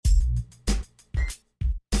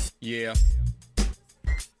Yeah,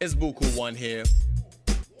 it's Bukue One here.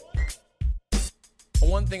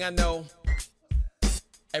 One thing I know,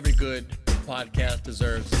 every good podcast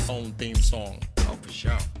deserves its own theme song. Oh, for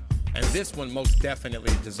sure. And this one most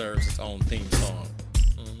definitely deserves its own theme song.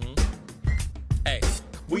 Hey,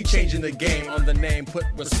 we changing the game on the name, put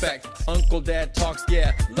respect. Uncle Dad talks,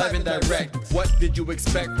 yeah, live and direct. What did you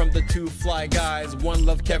expect from the two fly guys? One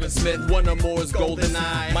loved Kevin Smith, one or more is Golden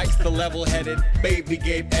Eye. Mike's the level-headed, baby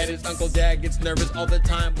gave edits. Uncle Dad gets nervous all the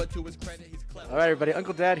time, but to his credit, he's clever. All right, everybody,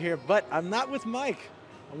 Uncle Dad here, but I'm not with Mike.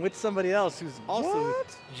 I'm with somebody else who's also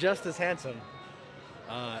just as handsome.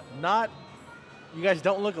 You guys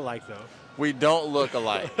don't look alike, though. We don't look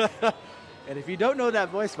alike. And if you don't know that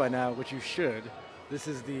voice by now, which you should, this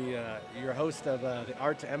is your host of the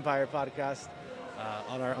Art to Empire podcast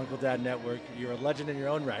on our Uncle Dad network. You're a legend in your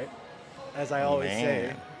own right, as I always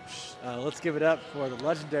say. Let's give it up for the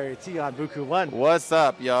legendary Tion Bukue One. What's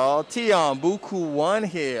up, y'all? Tion Bukue One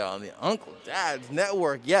here on the Uncle Dad's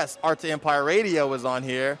network. Yes, Art to Empire Radio is on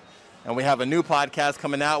here, and we have a new podcast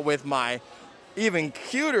coming out with my even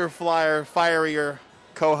cuter, fierier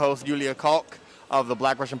co-host, Yulia Kalk of the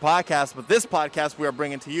Black Russian podcast. But this podcast we are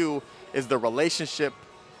bringing to you is the relationship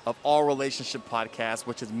of all relationship podcasts,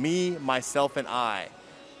 which is me, myself, and I.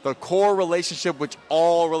 The core relationship which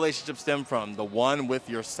all relationships stem from, the one with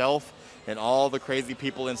yourself and all the crazy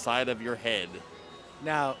people inside of your head.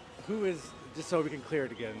 Now, who is, just so we can clear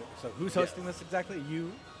it again, so who's hosting this exactly?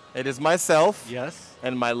 You? It is myself. Yes.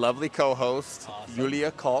 And my lovely co-host,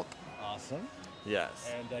 Yulia Kalk. Awesome.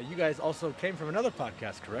 Yes. And you guys also came from another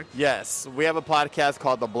podcast, correct? Yes. We have a podcast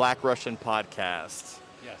called the Black Russian Podcast.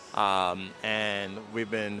 Yes. And we've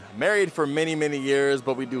been married for many, many years,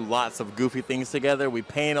 but we do lots of goofy things together. We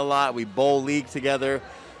paint a lot. We bowl league together.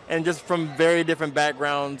 And just from very different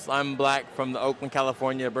backgrounds. I'm black from the Oakland,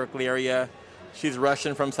 California, Berkeley area. She's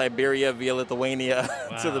Russian from Siberia via Lithuania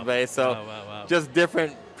to the Bay. So just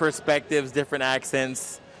different perspectives, different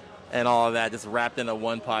accents, and all of that just wrapped into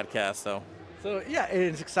one podcast. So, yeah,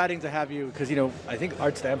 it's exciting to have you because, I think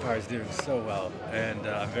Arts to Empire is doing so well, and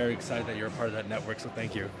I'm very excited that you're a part of that network, so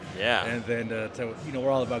thank you. Yeah. And then,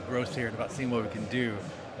 we're all about growth here and about seeing what we can do,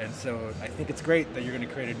 and so I think it's great that you're going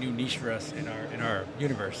to create a new niche for us in our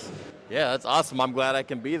universe. Yeah, that's awesome. I'm glad I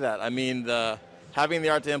can be that. I mean, having the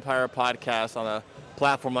Art to Empire podcast on a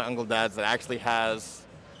platform like Uncle Dad's that actually has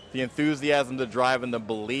the enthusiasm, the drive, and the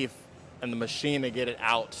belief, and the machine to get it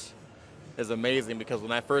out is amazing, because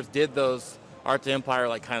when I first did those Art to Empire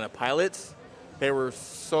kind of pilots, they were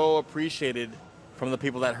so appreciated from the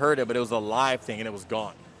people that heard it, but it was a live thing and it was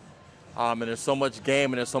gone. And there's so much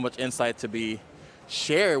game and there's so much insight to be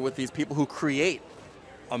shared with these people who create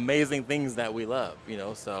amazing things that we love,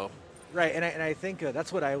 so. Right, and I think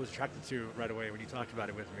that's what I was attracted to right away when you talked about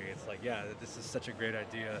it with me. It's like, yeah, this is such a great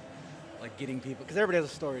idea, getting people, because everybody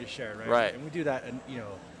has a story to share, right? Right. And we do that, and,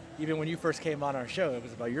 even when you first came on our show, it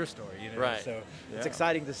was about your story, Right. So it's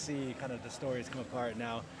exciting to see kind of the stories come apart.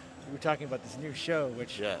 Now, we were talking about this new show,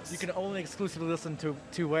 which you can only exclusively listen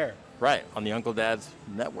to where? Right, on the Uncle Dad's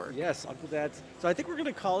network. Yes, Uncle Dad's. So I think we're going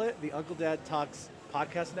to call it the Uncle Dad Talks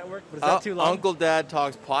Podcast Network, but is that too long? Uncle Dad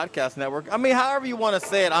Talks Podcast Network. I mean, however you want to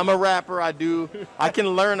say it. I'm a rapper. I can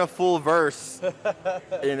learn a full verse.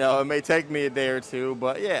 It may take me a day or two,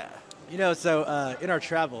 but yeah. So in our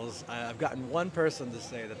travels, I've gotten one person to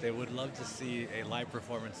say that they would love to see a live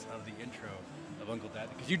performance of the intro of Uncle Dad,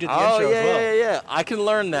 because you did the intro as well. Yeah. I can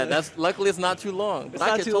learn that. Luckily it's not too long. But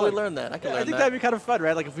I can totally learn that. I think that'd be kind of fun,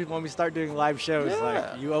 right? When we start doing live shows,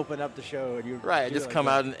 you open up the show and you just come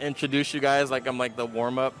out and introduce you guys like I'm the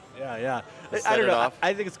warm up. Yeah. I don't know.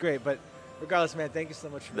 I think it's great, but regardless, man, thank you so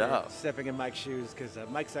much for stepping in Mike's shoes, because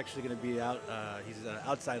Mike's actually going to be out. He's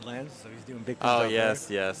outside lands, so he's doing big things. Oh, out yes.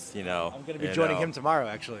 I'm going to be joining him tomorrow,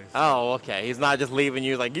 actually. So. Oh, okay. He's not just leaving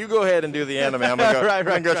you you go ahead and do the anime. I'm going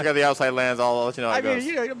to go check out the outside lands. I'll let you know how it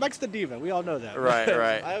goes. Mike's the diva. We all know that. Right.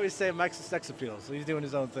 I always say Mike's a sex appeal, so he's doing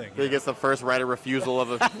his own thing. He gets the first right of refusal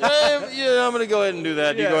of I'm going to go ahead and do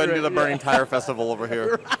that. You go ahead and do the Burning Tire Festival over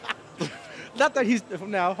here. Not that he's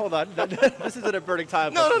now. Hold on. This isn't a burning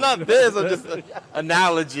tile. No, not this. I'm just an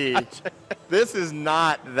analogy. This is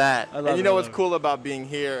not that. And you know what's cool about being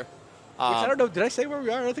here? Which I don't know. Did I say where we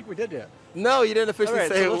are? I don't think we did yet. No, you didn't officially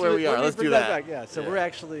say where we are. Let's do that. Back. Yeah. So we're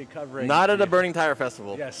actually covering. Not at a Burning Tire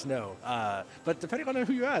Festival. Yes. No. But depending on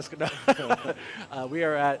who you ask, we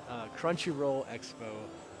are at Crunchyroll Expo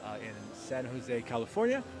in San Jose,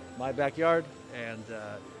 California, my backyard, and.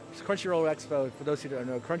 Crunchyroll Expo, for those who don't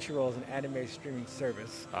know, Crunchyroll is an anime streaming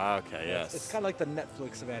service. Okay, yes. It's kind of like the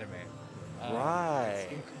Netflix of anime. Right.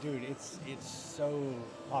 Dude, it's so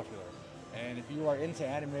popular. And if you are into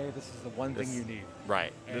anime, this is the one thing you need.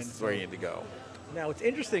 Right. And This is where you need to go. Now, what's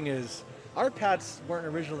interesting is our paths weren't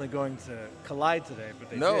originally going to collide today, but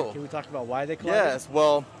they No. did. Can we talk about why they collided? Yes.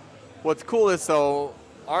 Well, what's cool is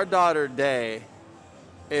our daughter Day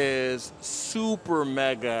is super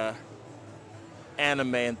mega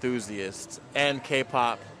anime enthusiast and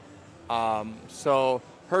K-pop. So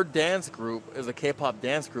her dance group is a K-pop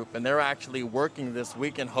dance group, and they're actually working this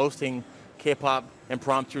weekend hosting K-pop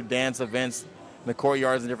impromptu dance events in the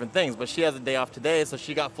courtyards and different things. But she has a day off today, so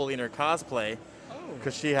she got fully in her cosplay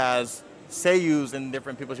because she has seiyus and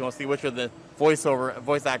different people she wants to see, which are the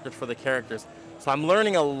voice actors for the characters. So I'm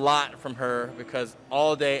learning a lot from her because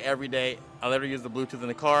all day, every day, I let her use the Bluetooth in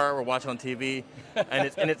the car. We're watching on TV,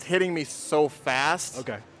 and it's hitting me so fast.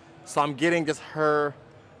 Okay. So I'm getting just her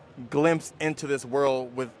glimpse into this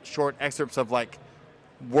world with short excerpts of like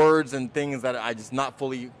words and things that I just not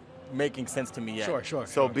fully making sense to me yet.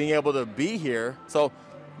 So being able to be here. So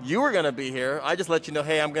you were going to be here. I just let you know,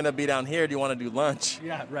 hey, I'm going to be down here. Do you want to do lunch?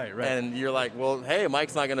 Yeah, right. And you're like, well, hey,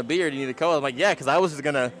 Mike's not going to be here. Do you need to go? I'm like, yeah, because I was just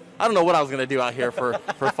going to, I don't know what I was going to do out here for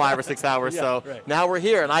 5 or 6 hours. Yeah, So now we're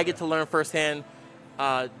here, and I get to learn firsthand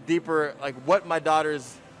deeper, like what my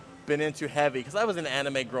daughter's been into heavy. Because I was into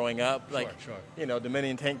anime growing up. Like, you know,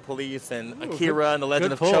 Dominion Tank Police and Akira and The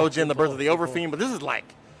Legend of Chojin, The Birth of the Overfiend. But this is like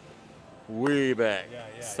way back.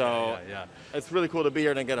 So it's really cool to be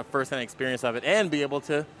here and get a first-hand experience of it and be able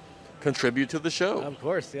to contribute to the show. Of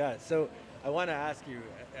course, yeah. So I want to ask you,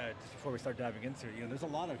 just before we start diving into it, there's a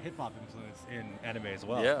lot of hip-hop influence in anime as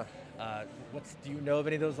well. Yeah. Do you know of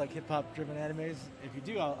any of those like hip-hop driven animes? If you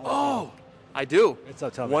do, I do. So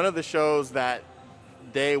tell me. One of the shows that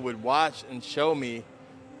they would watch and show me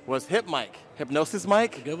was Hypnosis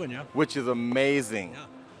Mike. Good one, yeah. Which is amazing. Yeah.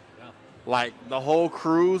 Like the whole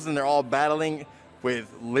cruise, and they're all battling with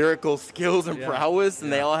lyrical skills and prowess,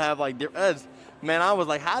 and they all have like different. Man, I was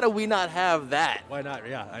like, how do we not have that? Why not?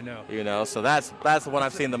 Yeah, I know. So that's the one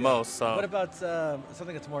I've seen the most. So what about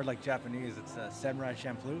something that's more like Japanese? It's Samurai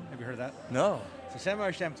Champloo. Have you heard of that? No. So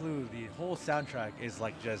Samurai Champloo, the whole soundtrack is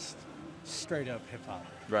like just straight up hip hop.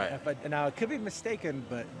 Right. Now I could be mistaken,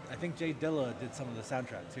 but I think Jay Dilla did some of the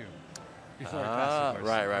soundtrack too. Before it passed, of course.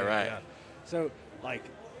 Right. Yeah. So like,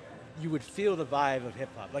 you would feel the vibe of hip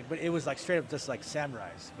hop, like, but it was like straight up just like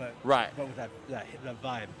samurais, but with that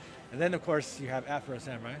vibe. And then of course you have Afro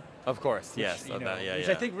Samurai. Of course, which, yes. Which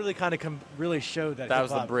I think really kind of really showed that. That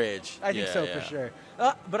was the bridge. I think so for sure.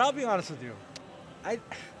 But I'll be honest with you, and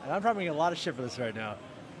I'm probably getting a lot of shit for this right now,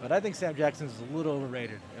 but I think Sam Jackson's a little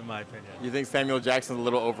overrated in my opinion. You think Samuel Jackson's a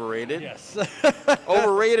little overrated? Yes.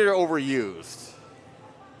 Overrated or overused?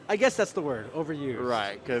 I guess that's the word, overused.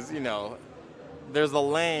 Right, because there's a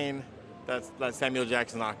lane that Samuel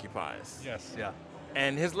Jackson occupies. Yes, yeah.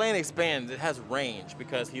 And his lane expands. It has range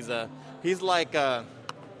because he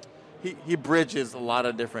bridges a lot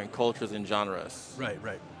of different cultures and genres.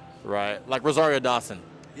 Right. Like Rosario Dawson.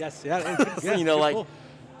 Yes, yeah. Cool.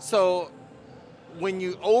 So when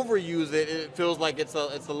you overuse it, it feels like it's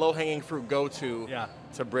a low-hanging fruit go-to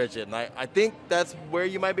to bridge it. And I think that's where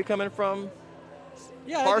you might be coming from.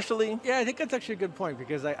 Yeah, partially. I think that's actually a good point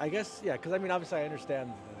because I guess, because obviously I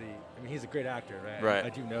understand he's a great actor, right? Right. I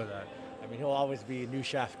do know that. He'll always be new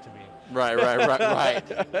Shaft to me. Right.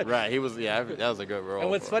 He was, that was a good role. And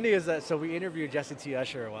what's funny is that, so we interviewed Jesse T.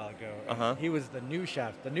 Usher a while ago. He was the new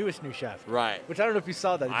Shaft, the newest new Shaft. Right. Which I don't know if you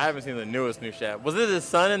saw that. I haven't seen the newest new Shaft. Was it his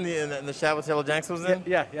son in the Shaft with Samuel Jackson was in?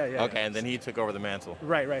 Yeah. Okay, and then he took over the mantle.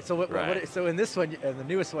 Right. So so in this one, the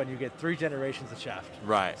newest one, you get 3 generations of Shaft.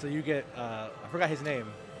 Right. So you get, I forgot his name.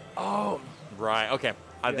 Oh, right. Okay.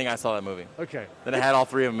 I think I saw that movie. Okay. Then it had all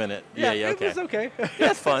 3 of them in it. Yeah, okay. It was okay.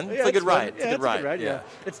 It's fun. It's a good ride. It's a good ride. Yeah.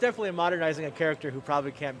 It's definitely modernizing a character who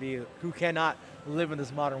probably who cannot live in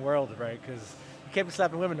this modern world, right? Because you can't be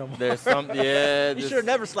slapping women no more. There's some, you should have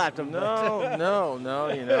never slapped them. No.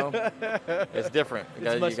 It's different.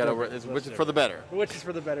 Which is for the better. Which is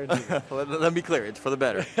for the better. Let me be clear. It's for the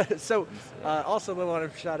better. So, also we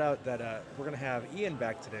want to shout out that we're going to have Ian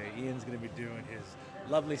back today. Ian's going to be doing his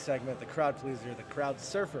lovely segment, the crowd pleaser, the crowd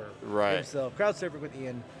surfer himself. Crowd surfer with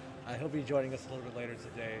Ian. He'll be joining us a little bit later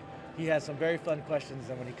today. He has some very fun questions,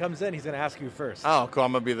 and when he comes in, he's going to ask you first. Oh, cool.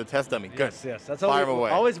 I'm going to be the test dummy. Good. Yes. That's Fire him away.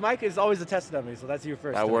 Always Mike is always the test dummy, so that's you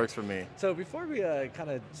first. That works for me. So before we kind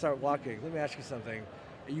of start walking, let me ask you something.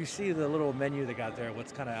 You see the little menu they got there,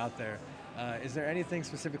 what's kind of out there. Is there anything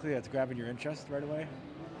specifically that's grabbing your interest right away?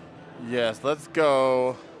 Yes, let's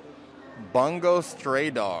go Bungo Stray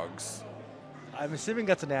Dogs. I'm assuming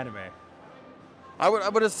that's an anime. I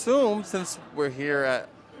would assume, since we're here at...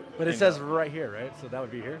 But it says right here, right? So that would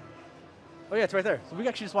be here? Oh, yeah, it's right there. So we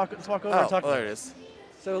actually let's walk over and talk there it is.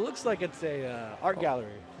 So it looks like it's a art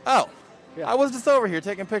gallery. Oh. Yeah. I was just over here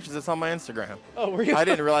taking pictures. It's on my Instagram. Oh, were you? I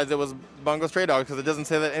didn't realize it was Bungo Stray Dogs because it doesn't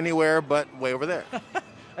say that anywhere but way over there.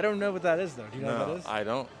 I don't know what that is, though. Do you know what that is? I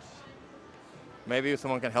don't. Maybe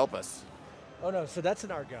someone can help us. Oh, no. So that's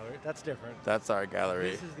an art gallery. That's different. That's our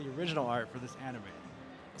gallery. This is the original art for this anime.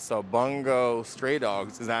 So Bungo Stray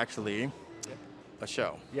Dogs is actually a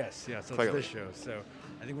show. Yes, yeah. So Clearly. it's this show. So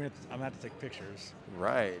I think I'm going to have to take pictures.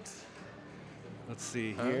 Right. Let's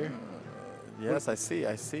see here. Yes, I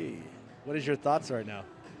see. What is your thoughts right now?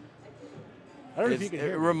 I don't know if you can It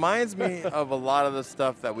hear me. reminds me of a lot of the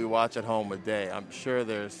stuff that we watch at home with Day. I'm sure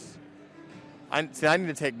there's... I need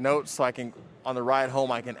to take notes so I can, on the ride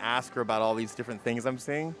home, I can ask her about all these different things I'm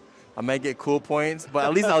seeing. I may get cool points, but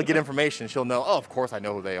at least I'll get information. She'll know, oh, of course I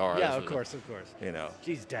know who they are. Yeah, of course. You know.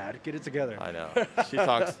 Jeez, Dad, get it together. I know. She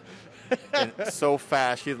talks so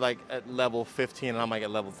fast. She's like at level 15, and I'm like at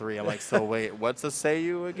level 3. I'm like, so wait, what's a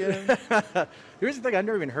Seiyu again? Here's the thing, I've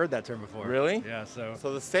never even heard that term before. Really? Yeah, so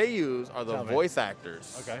So the Seiyus are the Tell me. voice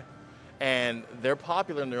actors. okay. And they're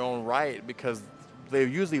popular in their own right because they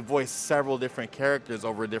usually voice several different characters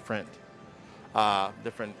over different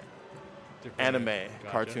anime, Gotcha.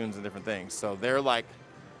 cartoons, and different things. So they're like,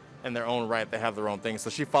 in their own right, they have their own thing. So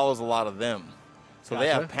she follows a lot of them. So they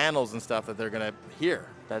have Gotcha. panels and stuff that they're going to hear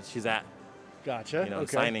that she's at, Gotcha. you know,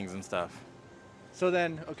 okay. signings and stuff. So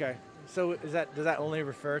then, okay. So does that only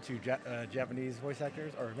refer to Japanese voice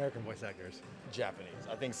actors or American voice actors? Japanese.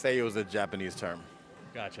 I think Seiyu is a Japanese term.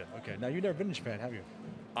 Gotcha. Okay. Now you've never been to Japan, have you?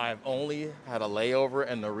 I've only had a layover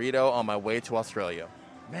in Narita on my way to Australia.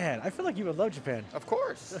 Man, I feel like you would love Japan. Of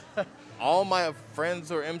course. All my friends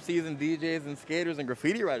who are MCs and DJs and skaters and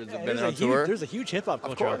graffiti writers have been on tour. There's a huge hip hop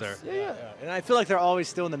culture out there. course. Yeah. And I feel like they're always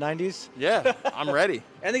still in the 90s. Yeah, I'm ready.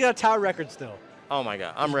 And they got a Tower Records still. Oh my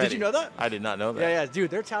God, I'm Did ready. you know that? I did not know that. Yeah,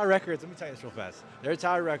 dude, their Tower Records. Let me tell you this real fast. Their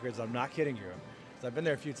Tower Records. I'm not kidding you. 'Cause I've been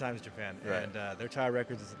there a few times, Japan, Right. and their Tower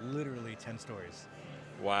Records is literally 10 stories.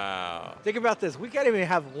 Wow. Think about this. We can't even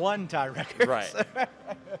have one Tower Records. Right.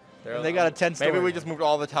 And they got a 10-story. Maybe we just moved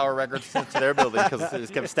all the tower records to their building because they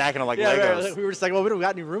just kept stacking them like Yeah, Legos. right. We were just like, well, we don't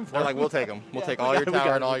got any room for They're it. like, we'll take them. We'll Yeah, take we all got- your we got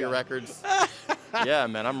tower it, and all we your got it. records. Yeah,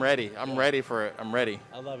 man, I'm ready. I'm ready for it. I'm ready.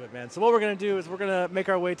 I love it, man. So what we're going to do is we're going to make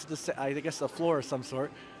our way to I guess, a floor of some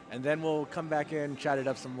sort, and then we'll come back in, chat it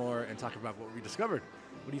up some more, and talk about what we discovered.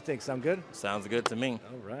 What do you think? Sound good? Sounds good to me.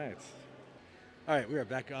 All right. All right, we are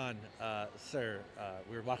back on. Sir,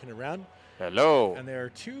 we were walking around, Hello. and there are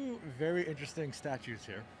two very interesting statues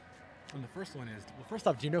here. And the first one is, well, first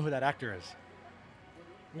off, do you know who that actor is?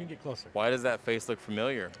 We can get closer. Why does that face look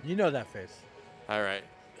familiar? You know that face. All right.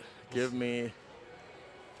 Give me,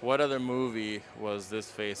 what other movie was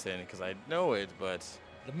this face in? Because I know it, but...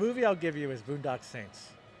 The movie I'll give you is Boondock Saints.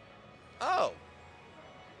 Oh.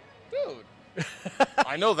 Dude.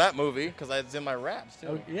 I know that movie because it's in my raps, too.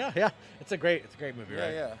 Oh, yeah. It's a great movie, Yeah,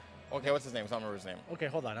 right? yeah. Okay, what's his name? I don't remember his name. Okay,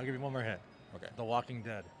 hold on. I'll give you one more hint. Okay. The Walking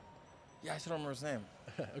Dead. Yeah, I still don't remember his name.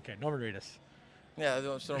 Okay, Norman Reedus. Yeah,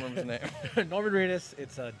 I still don't remember his name. Norman Reedus,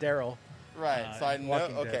 it's Daryl. Right, so I know,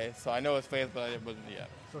 Walking Dead. okay, so I know his face, but I wasn't, yeah.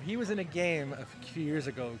 So he was in a game a few years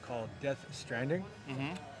ago called Death Stranding.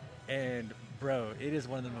 Mm-hmm. And bro, it is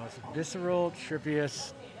one of the most visceral,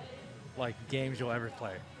 trippiest games you'll ever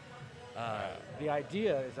play. The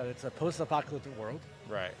idea is that it's a post-apocalyptic world.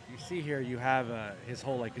 Right. You see here, you have his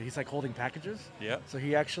whole he's holding packages. Yep. So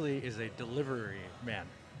he actually is a delivery man,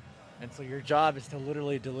 and so your job is to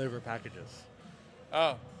literally deliver packages.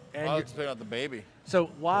 Oh, And I you're- was picking out the baby. So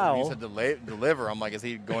while You said deliver. I'm like, is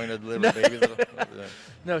he going to deliver babies?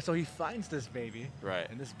 no, so he finds this baby. Right.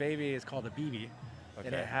 And this baby is called a BB, and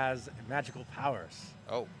Okay. it has magical powers,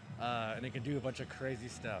 Oh, and it can do a bunch of crazy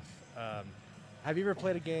stuff. Have you ever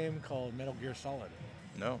played a game called Metal Gear Solid?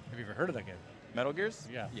 no. Have you ever heard of that game? Metal Gears?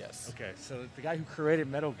 Yeah. Yes. Okay, so the guy who created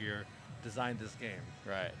Metal Gear designed this game.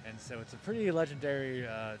 Right. And so it's a pretty legendary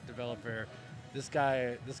developer. This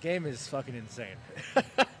game is fucking insane.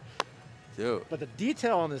 Dude. But the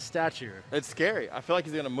detail on this statue, It's scary. I feel like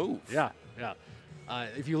he's going to move. yeah.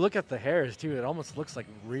 If you look at the hairs too, it almost looks like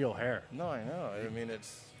real hair. No, I know. I mean,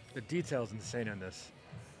 it's... The detail's insane on this.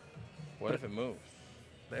 What if it moves?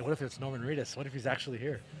 What if it's Norman Reedus? What if he's actually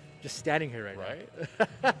here? Just standing here right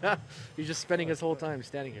Right? now. He's just spending his whole time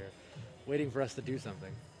standing here, waiting for us to do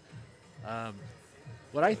something.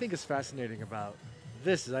 What I think is fascinating about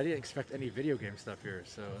this is I didn't expect any video game stuff here,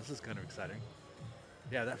 so this is kind of exciting.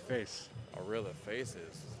 Yeah, that face. How real the face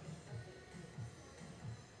is.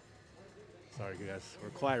 Sorry, you guys. We're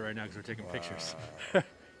quiet right now because we're taking pictures.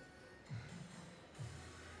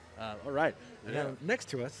 All right. And Yeah. then next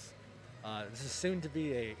to us, this is soon to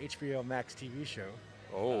be a HBO Max TV show.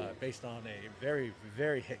 based on a very,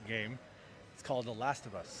 very hit game. It's called The Last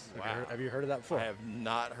of Us. Wow. Have you heard of that before? I have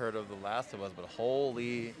not heard of The Last of Us, but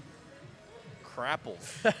holy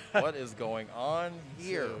crapples. What is going on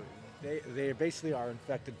here? So they basically are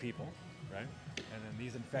infected people, right? And then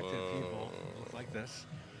these infected people look like this.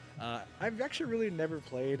 I've actually really never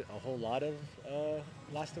played a whole lot of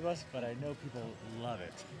Last of Us, but I know people love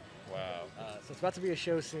it. Wow. So it's about to be a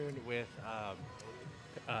show soon with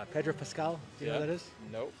Pedro Pascal. Do you know who that is?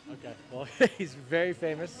 Nope. Okay. Well, he's very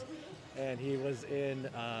famous, and he was in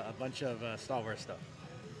a bunch of Star Wars stuff.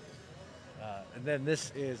 And then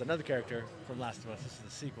this is another character from Last of Us. This is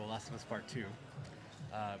the sequel, Last of Us Part 2.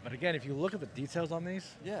 But again, if you look at the details on these,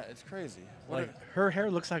 Yeah, it's crazy. her hair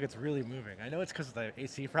looks like it's really moving. I know it's because of the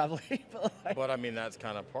AC probably, But I mean, that's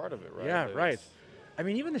kind of part of it, right? yeah, It's- right. I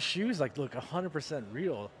mean, even the shoes look 100%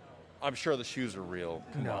 real. I'm sure the shoes are real.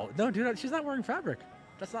 Come on. No, dude, she's not wearing fabric.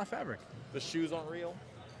 That's not fabric. The shoes aren't real?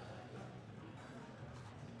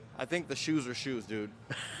 I think the shoes are shoes, dude.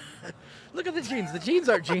 Look at the jeans. The jeans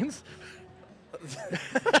aren't jeans.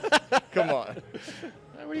 Come on.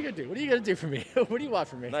 What are you gonna do? What are you gonna do for me? What do you want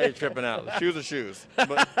from me? Now you're tripping out. The shoes are shoes.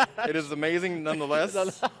 But it is amazing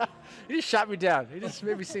nonetheless. You just shot me down. You just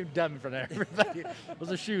made me seem dumb in front of everybody.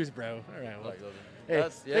 Those are shoes, bro. All right. Well, hey,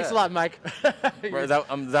 thanks a lot, Mike. Right, is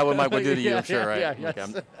that what Mike would do to you? I'm sure, right? Yeah,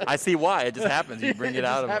 Okay, yes. I see why. It just happens. You bring it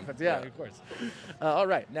out of him. Happens, yeah, of course. All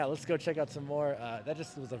right, now let's go check out some more. That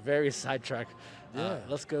just was a very sidetrack. Yeah.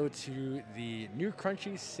 Let's go to the new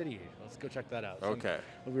Crunchy City. Let's go check that out. So Okay.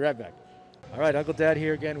 we'll be right back. All right, Uncle Dad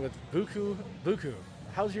here again with Bukue.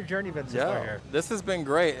 How's your journey been so far Yeah, here? this has been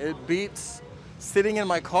great. It beats sitting in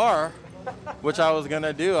my car, which I was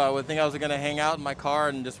gonna do. I would think I was gonna hang out in my car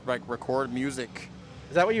and just like record music.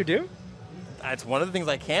 Is that what you do? That's one of the things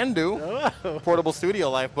I can do. Oh. Portable studio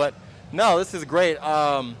life, but no, this is great.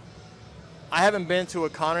 I haven't been to a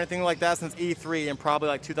con or anything like that since E3 in probably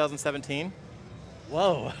like 2017.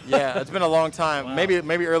 Whoa. Yeah, it's been a long time. Wow.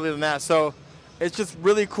 Maybe earlier than that. So it's just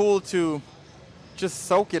really cool to just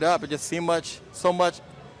soak it up and just see so much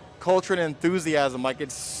culture and enthusiasm. Like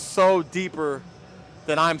it's so deeper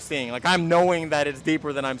than I'm seeing. Like I'm knowing that it's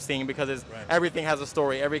deeper than I'm seeing because everything has a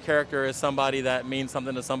story. Every character is somebody that means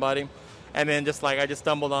something to somebody. And then just like I just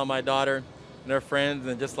stumbled on my daughter and her friends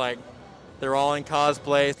and just like they're all in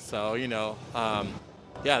cosplay. So,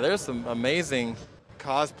 yeah, there's some amazing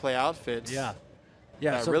cosplay outfits. Yeah.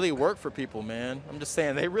 That really work for people, man. I'm just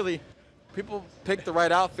saying, people pick the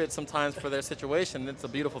right outfit sometimes for their situation. It's a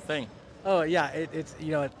beautiful thing. Oh yeah, it's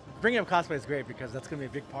bringing up cosplay is great because that's going to be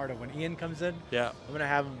a big part of when Ian comes in. Yeah. I'm going to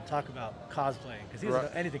have him talk about cosplaying because he doesn't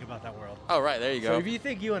know anything about that world. Oh, right, there you go. So if you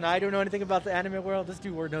think you and I don't know anything about the anime world, this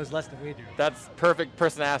dude knows less than we do. That's perfect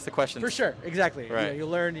person to ask the questions. For sure, exactly. Right. You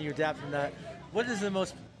learn and you adapt from that. What is the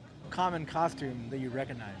most common costume that you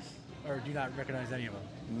recognize, or do you not recognize any of them?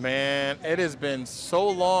 Man, it has been so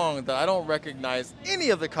long that I don't recognize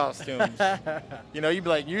any of the costumes. You'd be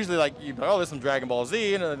like, oh, there's some Dragon Ball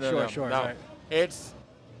Z. No. Right. It's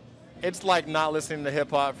like not listening to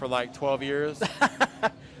hip hop for like 12 years.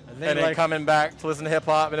 And then coming back to listen to hip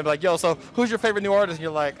hop and they'll be like, yo, so who's your favorite new artist? And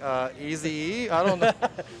you're like, Eazy-E? I don't know.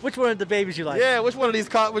 Which one of the babies you like? Yeah, which one of these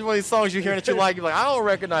songs you hear that you like? You're like, I don't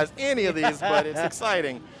recognize any of these, but it's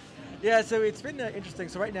exciting. Yeah, so it's been interesting.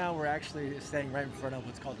 So right now we're actually standing right in front of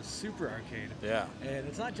what's called the Super Arcade. Yeah. And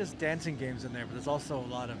it's not just dancing games in there, but there's also a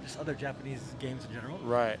lot of just other Japanese games in general.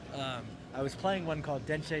 Right. I was playing one called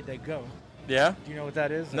Densei de Go. Yeah? Do you know what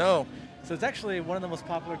that is? No. So it's actually one of the most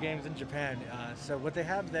popular games in Japan. So what they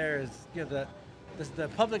have there is, the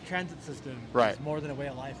public transit system is more than a way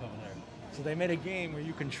of life over there. So they made a game where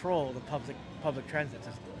you control the public transit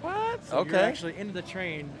system. What? So you're actually into the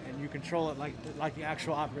train and you control it like the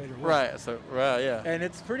actual operator would. Right. So yeah. And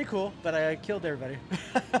it's pretty cool, but I killed everybody.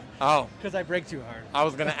 Oh. Because I brake too hard. I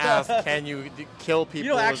was gonna ask, can you kill people?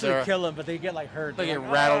 You don't actually kill them, but they get hurt. They get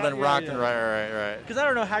rattled and rocked and right. Because I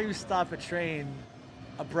don't know how you stop a train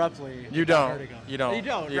abruptly. You don't.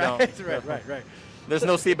 Right. There's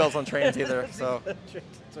no seatbelts on trains either, so.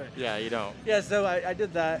 That's right. Yeah, you don't. Yeah, so I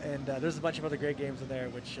did that, and there's a bunch of other great games in there,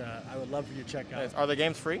 which I would love for you to check out. Are the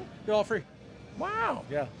games free? They're all free. Wow.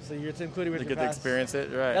 Yeah, so it's included with you your get to pass. experience it,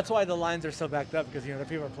 right? That's why the lines are so backed up, because the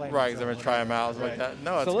people are playing. Right, because they're going to try them out, like that.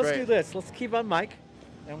 No, it's great. So let's great. do this. Let's keep on mic,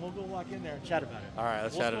 and we'll go walk in there and chat about it. All right,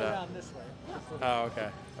 let's chat it out. We'll go around this way. Oh, okay.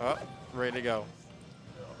 Oh, ready to go.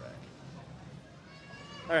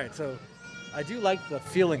 All right, so I do like the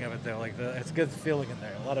feeling of it, though. It's a good feeling in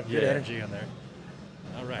there. A lot of good energy in there.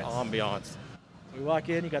 All right. Ambiance. So we walk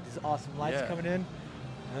in, you got these awesome lights coming in,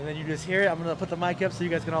 and then you just hear it. I'm going to put the mic up so you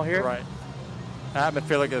guys can all hear it. Right. I happen to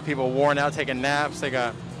feel like the people worn out taking naps. They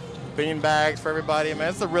got bean bags for everybody. Man,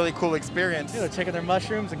 it's a really cool experience. You know, taking their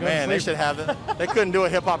mushrooms and going to Man, sleep. they should have it. They couldn't do a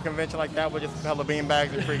hip hop convention like that with just hella bean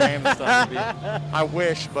bags and free games and stuff. I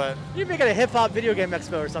wish, but You make it a hip hop video game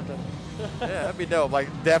expo or something. yeah, that'd be dope. Like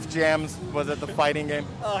Def Jams was it the fighting game?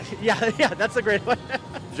 Oh, yeah, that's a great one.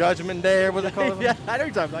 Judgment Day, or what they call it? Yeah, I know what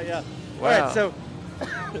you're talking about, yeah. Wow. All right, so,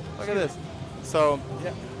 Look at this. So,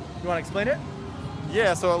 yeah. You want to explain it?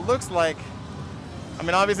 yeah, so it looks like, I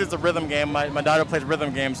mean, obviously it's a rhythm game. My daughter plays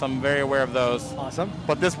rhythm games, so I'm very aware of those. Awesome.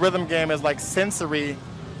 But this rhythm game is like sensory.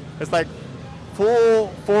 It's like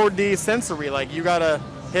full 4D sensory. Like you gotta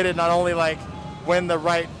hit it not only like when the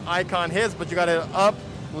right icon hits, but you gotta up,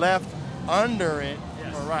 left, under it,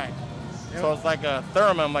 Yes. or right. Yep. So it's like a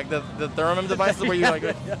theremin, like the theremin devices where you like,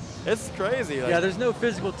 Yeah. it's crazy. Like, Yeah, there's no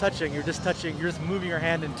physical touching. You're just moving your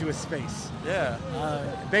hand into a space. yeah.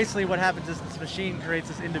 Basically, what happens is this machine creates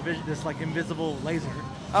this like invisible laser.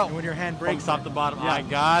 Oh, And when your hand From breaks top it, to bottom. yeah. I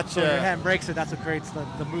gotcha. So when your hand breaks it, that's what creates the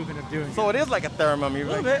movement of doing So it. it is like a theremin. You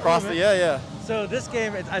Little like bit, cross little the, yeah. So this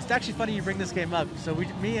game, it's actually funny you bring this game up. So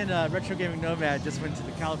me and Retro Gaming Nomad just went to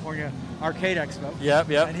the California Arcade Expo. Yep.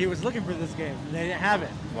 And he was looking for this game, and they didn't have it.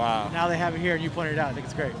 Wow. Now they have it here, and you pointed it out. I think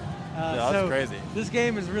it's great. Yeah, that's crazy. This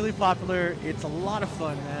game is really popular. It's a lot of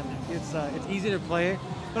fun, man. It's easy to play.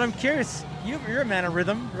 But I'm curious, you're a man of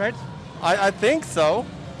rhythm, right? I think so.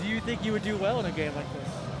 Do you think you would do well in a game like this?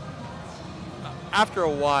 After a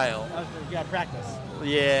while. Yeah, practice.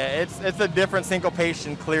 Yeah, it's a different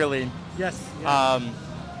syncopation, clearly. Yes. Yeah.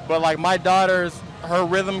 But like my daughter's, her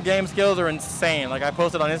rhythm game skills are insane. Like I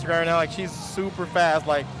posted on Instagram right now, like she's super fast.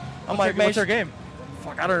 Like I'm like, man, what's her game?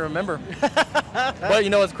 fuck, I don't remember. But you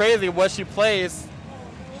know what's crazy? What she plays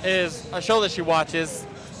is a show that she watches.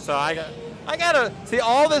 So I gotta see,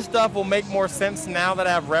 all this stuff will make more sense now that I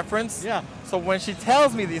have reference. Yeah. So when she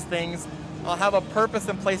tells me these things, I'll have a purpose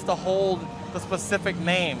in place to hold the specific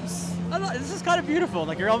names. I don't know, this is kind of beautiful.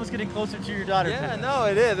 Like you're almost getting closer to your daughter. Yeah, no,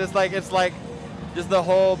 it is. It's like just the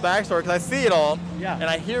whole backstory, because I see it all, Yeah. and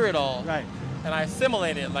I hear it all, Right. and I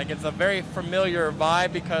assimilate it. Like it's a very familiar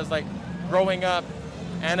vibe, because like growing up,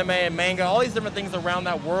 anime and manga, all these different things around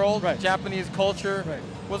that world, Right. Japanese culture, Right.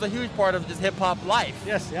 was a huge part of just hip hop life.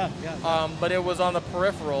 Yes. Yeah. But it was on the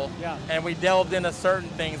peripheral, Yeah. and we delved into certain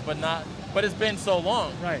things, but it's been so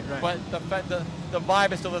long. Right. But the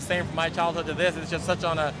vibe is still the same from my childhood to this. It's just such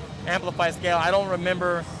on a amplified scale. I don't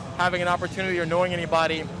remember having an opportunity or knowing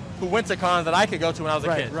anybody who went to cons that I could go to when I was a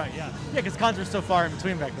Right. kid. Right. Yeah. Yeah, because cons were so far in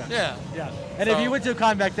between back then. Yeah. Yeah. And if So- you went to a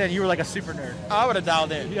con back then, you were like a super nerd. I would have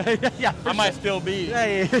dialed in. Yeah. I might still be. Yeah.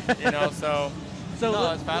 You know, so. So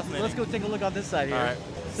No, it's fascinating. Let's go take a look on this side here. All right.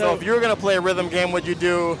 So if you were gonna play a rhythm game, would you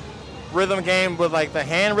do rhythm game with like the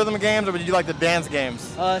hand rhythm games, or would you do like the dance games?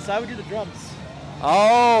 so I would do the drums.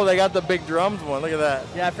 Oh, they got the big drums one. Look at that.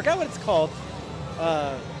 Yeah, I forgot what it's called.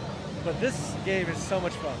 But this game is so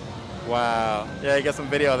much fun. Wow. Yeah, you got some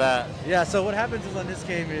video of that. Yeah, so what happens is on this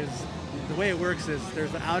game is, the way it works is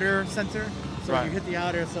there's an outer center. So Right. you hit the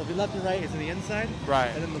outer, so the left and right is in the inside. Right.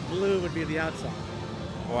 And then the blue would be the outside.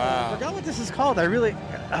 I Wow. forgot what this is called.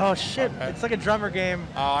 Oh shit. Okay. It's like a drummer game.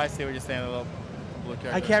 Oh, I see what you're saying. A little blue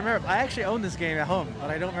character. I can't remember. I actually own this game at home, but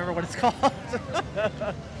I don't remember what it's called.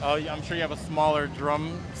 Oh, I'm sure you have a smaller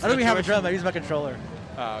drum. I don't even have a situation. drum. I use my controller.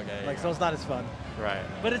 Oh, okay. Like, so it's not as fun. Right.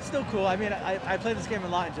 But it's still cool. I mean, I play this game a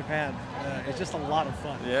lot in Japan. It's just a lot of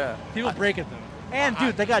fun. Yeah. People break it though. And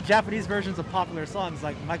dude, they got Japanese versions of popular songs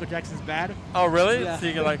like Michael Jackson's "Bad." Oh, really? Yeah. So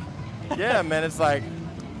you can like, yeah, man. It's like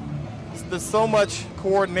there's so much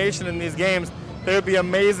coordination in these games. There would be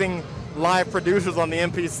amazing live producers on the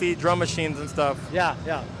MPC drum machines and stuff. Yeah.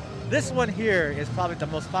 This one here is probably the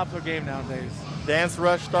most popular game nowadays. Dance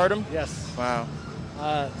Rush Stardom. Yes. Wow.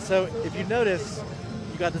 So if you notice,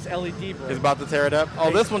 you got this LED board. He's about to tear it up.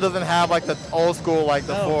 Oh, this one doesn't have like the old school like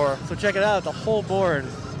the No. four. So check it out. The whole board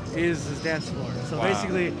is his dance floor. So Wow.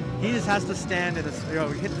 basically, he just has to stand in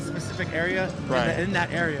hit the specific area. Right. And in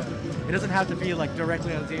that area, it doesn't have to be like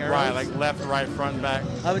directly on the arrows. Right, like left, right, front, and back.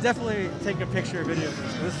 I would definitely take a picture or video of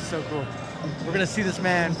this. This is so cool. We're gonna see this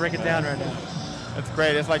man break it down right now. It's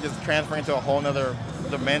great. It's like just transferring to a whole nother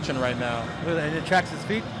dimension right now. And it tracks his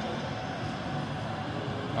feet.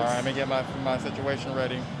 All right, let me get my situation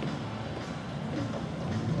ready.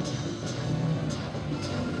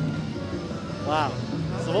 Wow.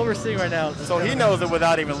 So what we're seeing right now is this So he gentleman- knows it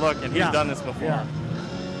without even looking. He's Yeah. done this before. Yeah.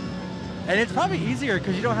 And it's probably easier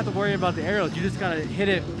because you don't have to worry about the arrows. You just gotta hit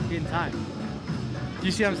it in time. Do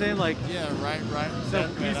you see what I'm saying? Like, Yeah, right. so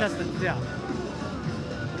he just has to, yeah.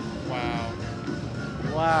 Wow.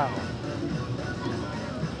 Wow.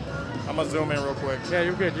 I'm gonna zoom in real quick. Yeah,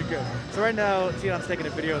 you're good. So right now, Tion's taking a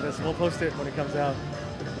video of this. We'll post it when it comes out.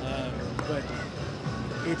 But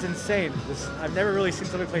It's insane. I've never really seen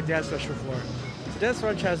somebody play Dance Rush before. So Dance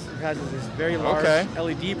Rush has this very large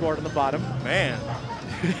LED board on the bottom. Man.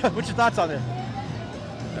 What's your thoughts on it?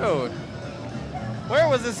 Dude. Where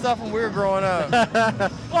was this stuff when we were growing up?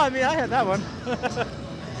 Well, I mean, I had that one.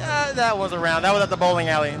 That was around. That was at the bowling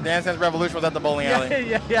alley. Dance Dance Revolution was at the bowling alley.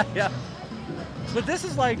 Yeah. But this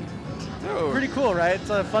is like pretty cool, right? It's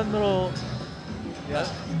a fun little. Yeah.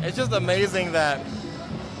 It's just amazing that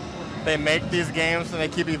they make these games and they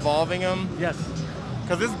keep evolving them. Yes.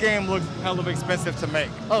 Because this game looks hell of expensive to make.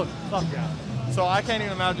 Oh, fuck yeah. So I can't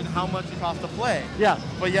even imagine how much it costs to play. Yeah.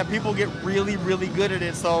 But yet people get really, really good at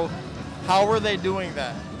it. So how are they doing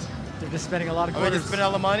that? They're just spending a lot of Are quarters. they just spending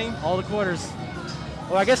all the money? All the quarters.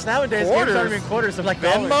 Well, I guess nowadays games aren't even quarters. They're like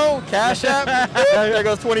Venmo, Cash App. There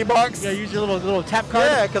goes $20. Yeah, use your little tap card.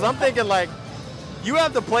 Yeah, because I'm thinking like, you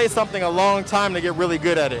have to play something a long time to get really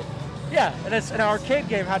good at it. Yeah, and it's an arcade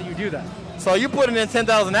game. How do you do that? So you put in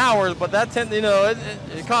 10,000 hours, but that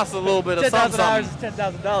it costs a little bit of something. 10,000 hours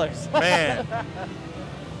is $10,000. Man.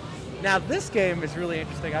 Now this game is really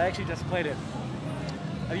interesting. I actually just played it.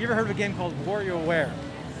 Have you ever heard of a game called WarioWare?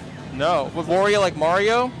 No. With Wario like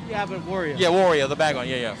Mario? Yeah, but Wario. Yeah, Wario, the bag one.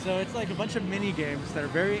 Yeah. So it's like a bunch of mini games that are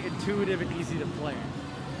very intuitive and easy to play.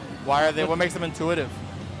 Why are they? What makes them intuitive?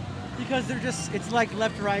 Because it's like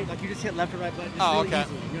left to right. Like you just hit left to right button. It's really okay.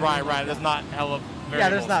 easy. You know Right. Like There's not hella variables. Yeah,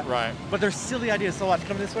 there's not. Right. But there's silly ideas. So watch,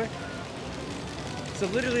 come this way. So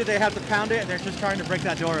literally they have to pound it and they're just trying to break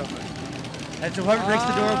that door open. And so whoever breaks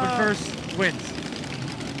the door open first wins.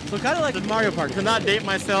 So kind of like Mario Party. To not date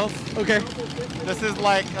myself, Okay. this is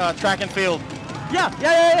like track and field.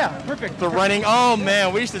 Yeah. Perfect. The running. Oh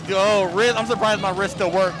man, we used to do. Wrist. I'm surprised my wrist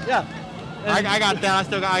still work. Yeah. I got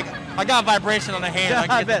that. I got vibration on the hand.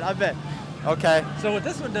 Yeah, I bet. Okay. So what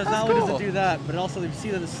this one does, That's not only does cool. it do that, but also you see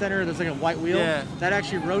that the center there's like a white wheel Yeah. that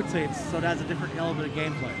actually rotates, so it adds a different element of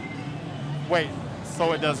gameplay. Wait.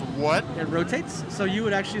 So it does what? It rotates, so you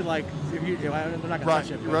would actually like if you. I'm not gonna Right. touch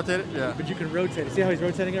it. You rotate it. Yeah. But you can rotate it. See how he's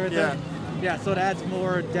rotating everything? Yeah. Yeah. So it adds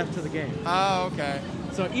more depth to the game. Oh, okay.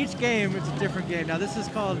 So each game, it's a different game. Now this is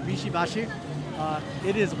called Bishibashi.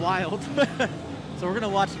 It is wild. So we're gonna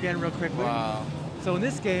watch again real quickly. Wow. So in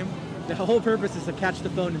this game, the whole purpose is to catch the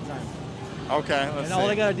phone in time. Okay. Let's And see. all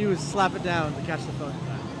they gotta do is slap it down to catch the phone in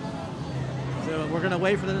time. So we're gonna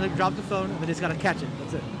wait for them to drop the phone, and then just gotta catch it.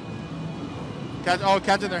 That's it.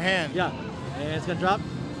 Catch in their hand. Yeah. And it's gonna drop.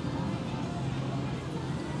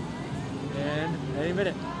 And any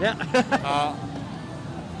minute. Yeah.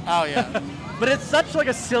 Oh yeah. But it's such like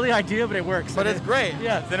a silly idea, but it works. But it's great.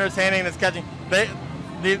 Yeah. It's entertaining. It's catching.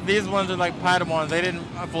 These ones are like Patamons. They didn't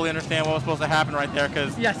fully understand what was supposed to happen right there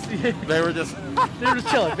because Yes. they were just. They were just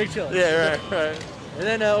chilling, big chilling. Yeah. Right. And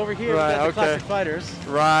then over here, Right, we got the okay. classic fighters.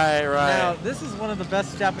 Right. Now, this is one of the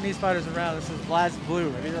best Japanese fighters around. This is Blast Blue.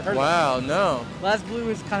 Have you ever heard Wow. of No. it? Blast Blue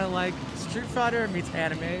is kind of like Street Fighter meets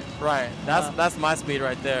anime. Right. That's my speed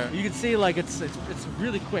right there. You can see like it's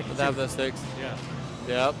really quick. Does that have the sticks? Yeah.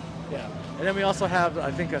 Yep. Yeah. And then we also have, I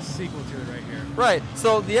think, a sequel to it right here. Right.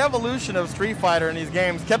 So the evolution of Street Fighter in these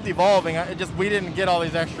games kept evolving. We didn't get all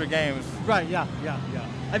these extra games. Right. Yeah.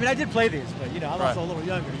 I mean, I did play these, but I'm Right. also a little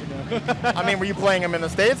younger. I mean, were you playing them in the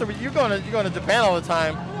States or were you going to Japan all the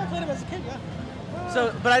time? I played them as a kid. Yeah.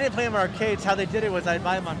 So, but I didn't play them in arcades. How they did it was I'd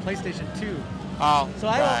buy them on PlayStation 2. Oh. So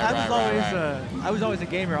I was always a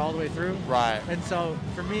gamer all the way through. Right. And so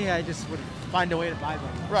for me, I just would find a way to buy them.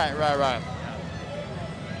 Right.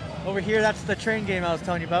 Over here, that's the train game I was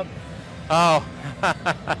telling you about. Oh.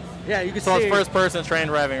 Yeah, you can So see. it's first person train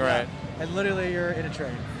revving, right? And literally, you're in a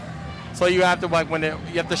train. So you have to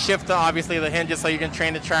you have to shift to obviously the hinges so you can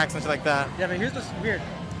train the tracks and shit like that. Yeah, but here's what's weird.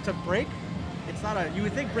 To brake, it's not you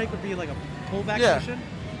would think brake would be like a pullback Yeah. motion.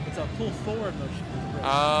 It's a pull forward motion.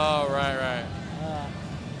 Oh, right.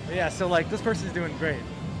 But yeah, so like this person's doing great.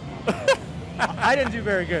 I didn't do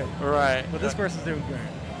very good, Right. but this person's doing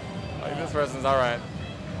great. Like, this person's all right.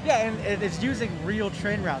 Yeah, and it's using real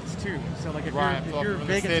train routes too. So like if Right, you're, so if you're from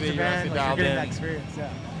the big city, into you're Japan, actually like you're dialed getting in. that experience. Yeah.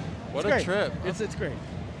 What It's a great. trip. It's great.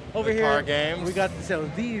 Over The here, car games. we got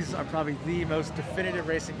these are probably the most definitive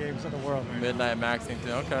racing games in the world. Right now. Midnight Maxing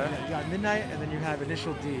too. Okay. Yeah, you got Midnight, and then you have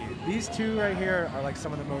Initial D. These two right here are like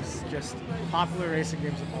some of the most just popular racing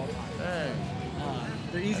games of all time. Dang.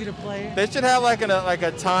 They're easy to play. They should have like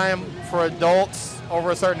a time for adults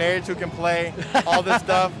over a certain age who can play all this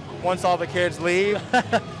stuff once all the kids leave.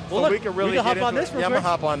 So look, we can really we can get hop on into this it. real Yeah, I'm quick.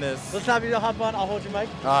 gonna hop on this. Let's have you hop on. I'll hold your mic.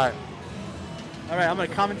 All right. All right, I'm gonna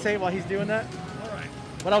commentate while he's doing that. All right.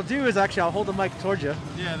 What I'll do is actually I'll hold the mic towards you.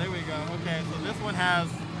 Yeah, there we go. Okay, so this one has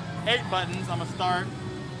 8 buttons. I'm gonna start.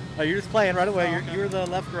 Oh, you're just playing right away. Oh, okay. You're the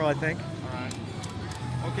left girl, I think. All right.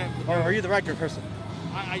 Okay. Or are you the right girl person?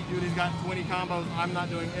 Dude, he's got 20 combos. I'm not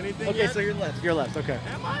doing anything Okay, yet. so you're left. You're left. Okay.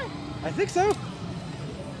 Am I? I think so.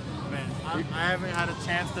 Man, I haven't had a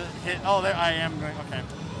chance to hit. Oh, there I am going. Okay.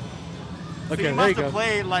 So Okay, you there must you have go.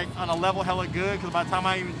 played like on a level hella good because by the time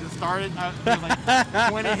I even just started, it was like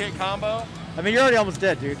 20 hit combo. I mean, you're already almost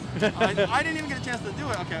dead, dude. I didn't even get a chance to do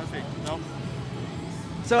it. Okay, let's see. Nope.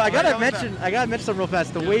 So I What the gotta hell is mention something real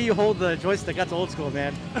fast. The way you hold the joystick, that's old school,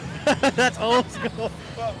 man. That's old school.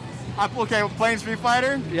 Okay, we're playing Street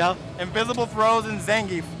Fighter. Yeah. Invisible throws and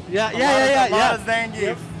Zangief. Yeah. A lot of Zangief.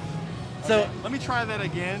 Yep. So Okay, let me try that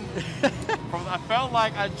again. I felt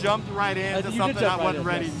like I jumped right into you did something jump I right wasn't in,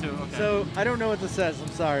 ready yes. to. Okay. So I don't know what this says. I'm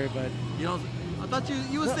sorry, but You know, I thought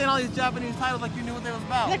you were saying all these Japanese titles like you knew what they was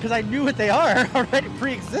about. yeah, because I knew what they are already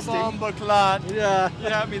pre-existing. Bomba Clot. Yeah. You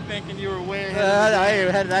had me thinking you were way ahead. I ain't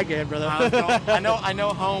ahead of that game, brother. I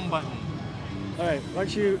know home button. All right, why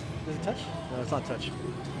don't you? Does it touch? No, it's not touch.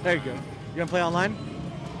 There you go. You gonna play online?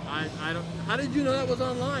 I don't. How did you know that was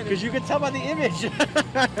online? Because you can tell by the image.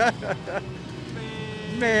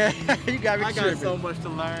 Man, you got me I got tripping. so much to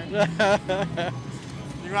learn. You're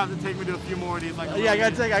gonna have to take me to a few more of these. Like Yeah,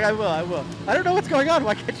 I will. I don't know what's going on.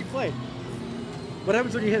 Why can't you play? What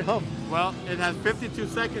happens when you hit home? Well, it has 52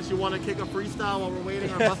 seconds. You want to kick a freestyle while we're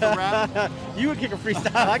waiting or bust a rap? You would kick a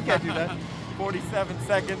freestyle. I can't do that. 47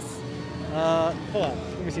 seconds. Hold on.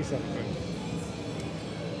 Let me see something.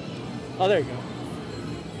 Oh, there you go.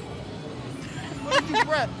 What did you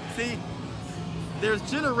press? See, there's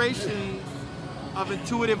generations of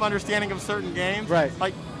intuitive understanding of certain games. Right.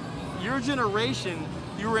 Like your generation,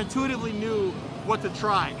 you were intuitively knew what to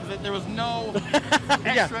try because there was no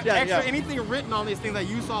extra anything written on these things that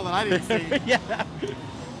you saw that I didn't see. Yeah.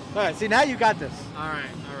 All right. See, now you got this. All right.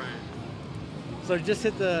 So just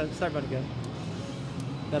hit the start button again.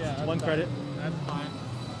 That's one fine. credit. That's fine.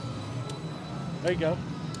 There you go.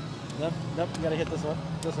 Nope. You gotta hit this one.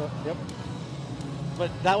 This one. Yep. But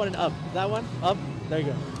that one and up. That one up. There you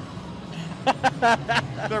go.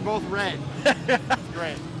 They're both red. That's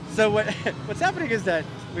great. So what's happening is that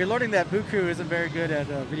we're learning that Bukue isn't very good at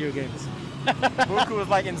video games. Bukue is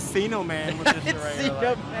like Encino Man with this shit right here. Encino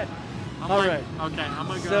Like, Man. I'm All like, right. Okay, I'm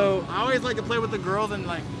gonna go. So- I always like to play with the girls in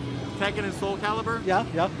like Tekken and Soul Calibur.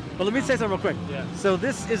 Yeah. But let me say something real quick. Yeah. So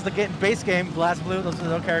this is the base game, Glass Blue. Those are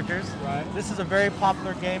the characters. Right. This is a very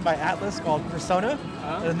popular game by Atlas called Persona,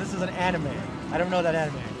 and this is an anime. I don't know that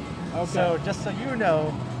anime. Okay. So just so you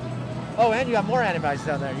know. Oh, and you got more animes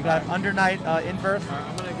down there. You got Under Night, Inverse. All right,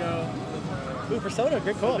 I'm gonna go. Ooh, Persona,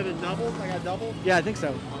 great call. Did it double? I got double? Yeah, I think so.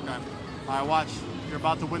 Okay. All right, watch. You're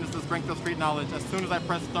about to witness the strength of street knowledge as soon as I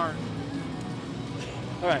press start.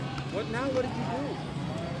 All right. What now? What did you do?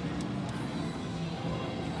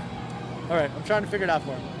 All right, I'm trying to figure it out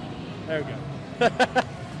for him. There we go.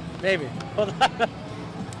 Maybe. Hold on.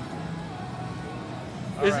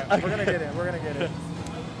 All right, we're gonna get it. We're gonna get it.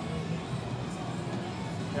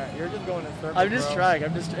 Yeah, you're just going in circles. I'm just trying.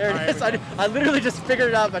 There it is. I literally just figured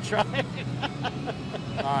it out by trying.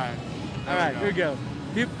 All right. All right, here we go.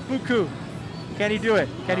 Bukue. Can he do it?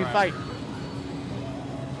 Can he fight?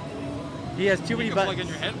 He has too many You can plug buttons. in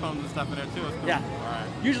your headphones and stuff in there too. It's cool. Yeah. All right.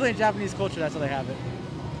 Usually in Japanese culture, that's how they have it.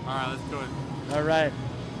 All right, let's do it. All right.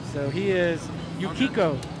 So he is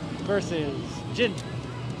Yukiko versus Jin.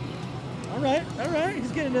 All right.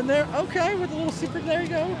 He's getting in there. Okay, with a little secret. There you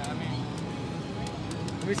go. Yeah, I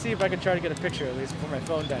mean, Let me see if I can try to get a picture at least before my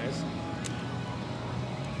phone dies.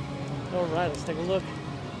 All right, let's take a look.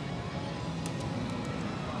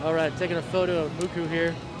 All right, taking a photo of Bukue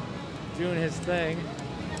here, doing his thing.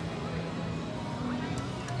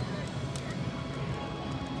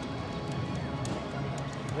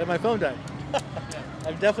 Then my phone died.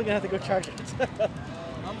 I'm definitely gonna have to go charge it.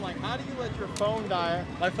 I'm like, how do you let your phone die?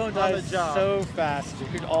 My phone On the dies job. so fast,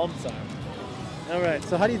 dude, all the time. All right,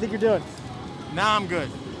 so how do you think you're doing? Now I'm good.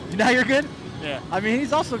 Now you're good? Yeah. I mean,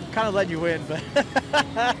 he's also kind of letting you win, but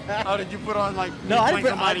Oh, did you put on like no, you I playing didn't put,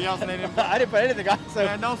 somebody else and they didn't? I didn't put anything on. So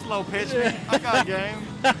Man, don't slow pitch me. I got a game.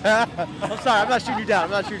 I'm sorry, I'm not shooting you down.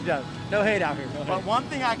 No hate out here. No But hate. one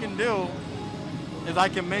thing I can do is I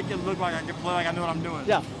can make it look like I can play like I know what I'm doing.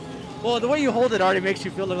 Yeah. Well, the way you hold it already makes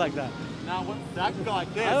you feel look like that. Now what? I can go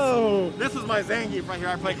like this. Oh. This is my Zangief right here.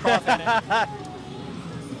 I play cross at it.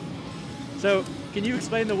 So, can you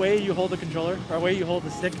explain the way you hold the controller, or the way you hold the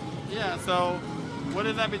stick? Yeah. So, what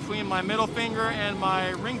is that between my middle finger and my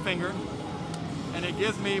ring finger? And it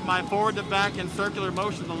gives me my forward to back and circular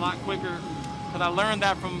motions a lot quicker. Because I learned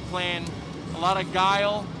that from playing a lot of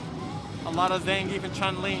Guile, a lot of Zangief and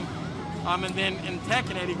Chun-Li, and then in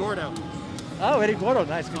Tekken, Eddie Gordo. Oh, Eddie Gordo,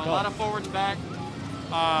 nice, good So a call. lot of forward to back,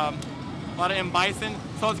 a lot of M. Bison.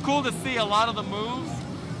 So it's cool to see a lot of the moves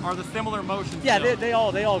are the similar motions. Yeah, still.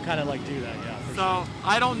 they all kind of like do that. Yeah. For So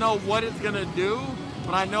I don't know what it's gonna do,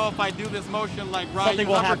 but I know if I do this motion like right Something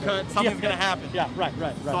will uppercut, happen. something's gonna happen. Yeah. Right.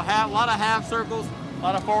 So a lot of half circles, a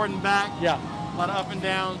lot of forward and back, Yeah. a lot of up and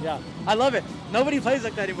down. Yeah. I love it. Nobody plays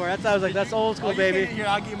like that anymore. That's why I was like, that's old school, baby. Here,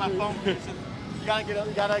 I'll give you my phone picture. You gotta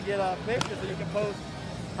get a picture so you can post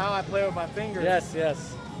how I play with my fingers. Yes.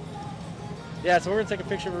 Yeah. So we're gonna take a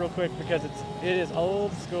picture real quick because it is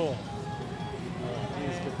old school. Oh,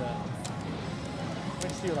 geez, get that. Let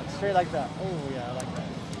me see you like straight like that. Oh yeah, I like that.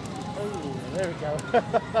 Oh, there we go.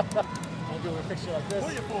 I'll do a picture like this.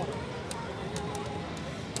 Pull your forward.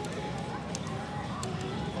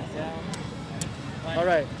 Down. All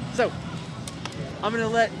right, so I'm gonna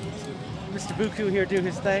let Mr. Bukue here do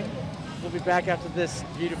his thing. We'll be back after this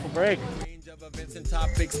beautiful break. Range of events and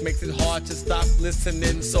topics makes it hard to stop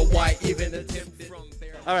listening, so why even attempt it? From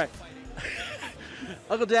there. All right,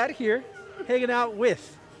 Uncle Dad here, hanging out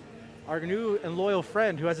with our new and loyal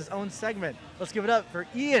friend who has his own segment. Let's give it up for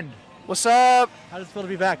Ian. What's up? How does it feel to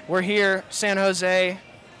be back? We're here, San Jose,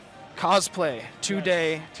 cosplay,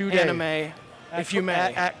 two-day anime, if you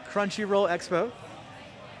may. At Crunchyroll Expo.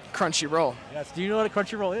 Crunchyroll. Yes. Do you know what a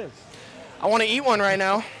Crunchyroll is? I want to eat one right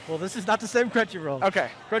now. Well, this is not the same Crunchyroll. Okay.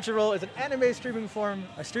 Crunchyroll is an anime streaming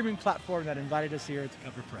platform that invited us here to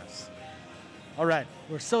cover press. All right.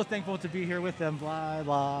 We're so thankful to be here with them. Blah,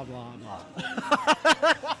 blah, blah, blah.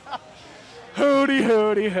 Hooty,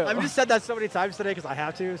 hooty, hoo. I've just said that so many times today because I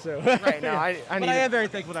have to. So. Right now, I But need I it. am very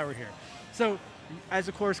thankful that we're here. So, as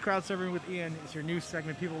of course, crowd serving with Ian is your new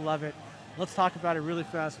segment. People love it. Let's talk about it really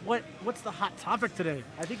fast. What's the hot topic today?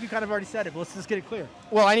 I think you kind of already said it, but let's just get it clear.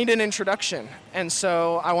 Well, I need an introduction, and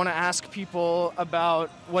so I want to ask people about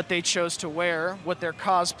what they chose to wear, what their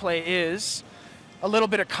cosplay is. A little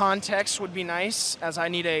bit of context would be nice, as I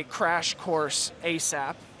need a crash course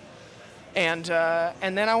ASAP. And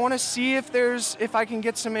then I want to see if I can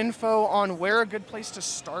get some info on where a good place to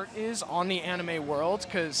start is on the anime world,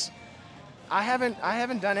 because I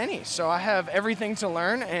haven't done any, so I have everything to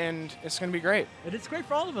learn, and it's going to be great. And it's great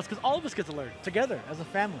for all of us because all of us get to learn together as a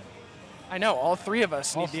family. I know, all three of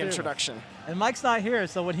us All need the three of us. introduction. And Mike's not here,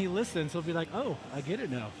 so when he listens, he'll be like, "Oh, I get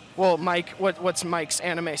it now." Well, Mike, what's Mike's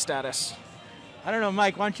anime status? I don't know,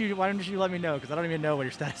 Mike. Why don't you let me know? Because I don't even know what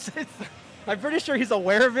your status is. I'm pretty sure he's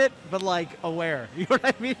aware of it, but like aware. You know what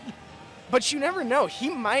I mean? But you never know. He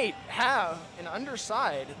might have an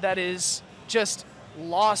underside that is just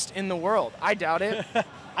lost in the world. I doubt it.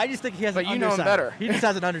 I just think he has But an you know him underside. better. He just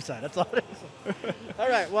has an underside. That's all it is. All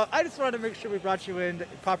right. Well, I just wanted to make sure we brought you in,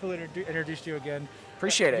 properly introduced you again.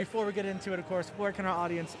 Appreciate it. Before we get into it, of course, where can our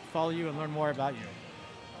audience follow you and learn more about you?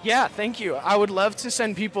 Yeah, thank you. I would love to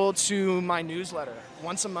send people to my newsletter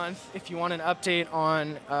once a month if you want an update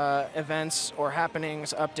on events or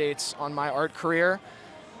happenings, updates on my art career.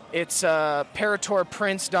 It's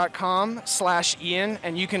paratorprince.com/Ian,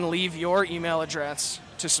 and you can leave your email address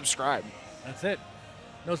to subscribe. That's it.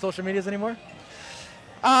 No social medias anymore?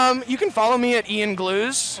 You can follow me at Ian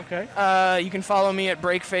Glues. Okay. You can follow me at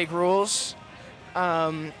Break Fake Rules.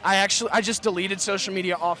 I just deleted social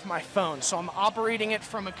media off my phone, so I'm operating it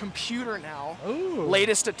from a computer now. Ooh.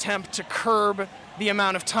 Latest attempt to curb the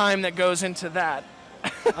amount of time that goes into that.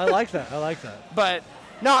 I like that. I like that. But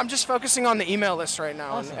no, I'm just focusing on the email list right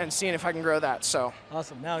now Awesome. and seeing if I can grow that. So.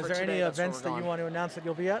 Awesome. Now, is For there today, any that's where events we're that you going. want to announce that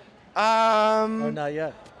you'll be at? Or not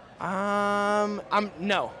yet?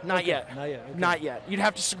 No, not Okay, yet. not yet, okay. Not yet. You'd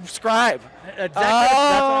have to subscribe. Exactly. That's what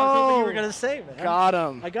I was hoping you were Oh. going to say, man. Got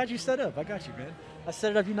him. I got you set up. I got you, man. I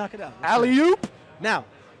set it up. You knock it out. Let's go. Alley-oop. Now,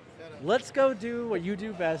 let's go do what you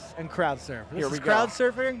do best and crowd surf. This Here is we go. crowd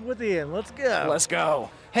surfing with Ian. Let's go. Let's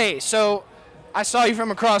go. Hey, so I saw you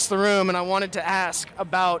from across the room, and I wanted to ask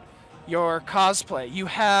about your cosplay. You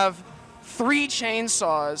have 3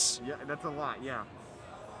 chainsaws. Yeah, that's a lot. Yeah.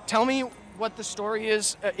 Tell me what the story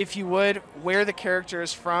is, if you would, where the character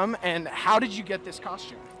is from, and how did you get this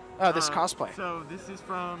costume? This cosplay. So this is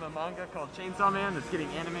from a manga called Chainsaw Man that's getting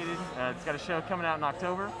animated. It's got a show coming out in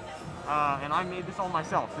October, and I made this all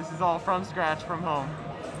myself. This is all from scratch from home.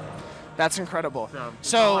 That's incredible.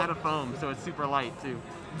 It's all out of foam, so it's super light too.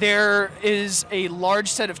 There is a large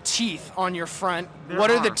set of teeth on your front. There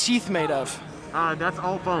What are the are. teeth made of? That's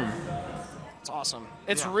all foam. It's awesome.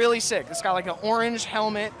 It's Yeah. really sick. It's got like an orange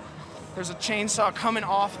helmet. There's a chainsaw coming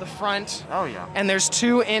off the front. Oh yeah. And there's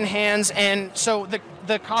 2 in hands. And so the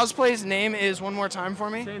cosplay's name is, one more time for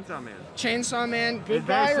me? Chainsaw Man. Chainsaw Man, good It's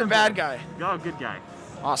very guy or simple. bad guy? Oh, good guy.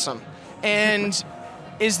 Awesome. And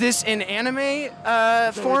is this in anime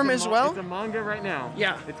So form it's as a well? It's a manga right now.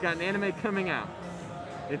 Yeah. It's got an anime coming out.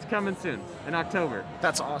 It's coming soon, in October.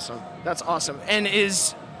 That's awesome. That's awesome. And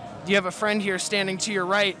is You have a friend here standing to your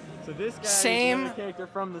right. So this guy Same- is another character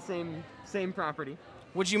from the same property.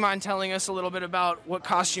 Would you mind telling us a little bit about what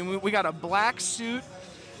costume? We got a black suit,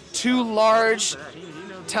 too large.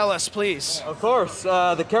 Tell us, please. Of course,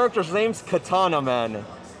 the character's name's Katana Man.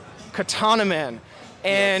 Katana Man.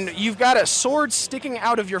 And you've got a sword sticking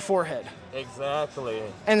out of your forehead. Exactly.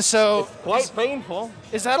 And so, Quite painful.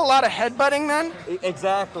 is that a lot of headbutting then?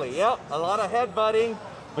 Exactly, yep. A lot of headbutting.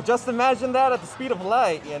 But just imagine that at the speed of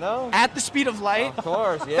light, you know? At the speed of light? Of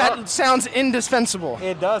course, yeah. That sounds indispensable.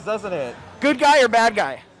 It does, doesn't it? Good guy or bad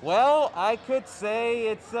guy? Well, I could say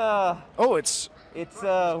it's,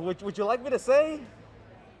 would you like me to say?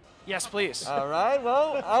 Yes, please. All right,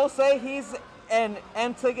 well, I'll say he's an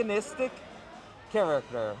antagonistic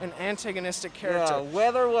character. An antagonistic character. Yeah,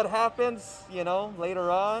 whether what happens, you know,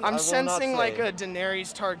 later on, I I'm will sensing not like say. a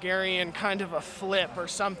Daenerys Targaryen kind of a flip or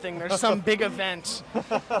something. There's some big event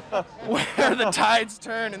where the tides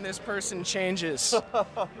turn and this person changes.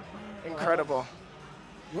 Incredible.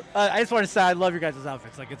 I just want to say I love your guys'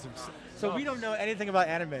 outfits. Like so we don't know anything about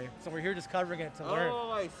anime, so we're here just covering it to learn.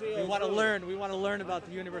 Oh, I see. We want to learn. We want to learn about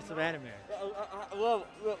the universe of anime. Well,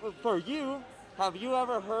 for you, have you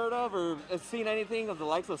ever heard of or seen anything of the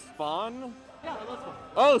likes of Spawn? Yeah, I love Spawn.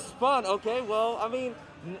 Oh, Spawn. Okay, well, I mean,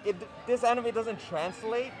 this anime doesn't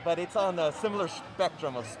translate, but it's on a similar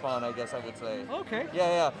spectrum of Spawn, I guess I would say. Okay.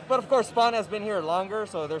 Yeah. But of course, Spawn has been here longer,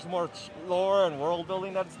 so there's more lore and world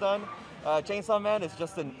building that's done. Chainsaw Man is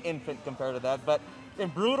just an infant compared to that, but in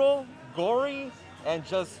brutal, gory, and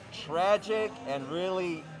just tragic and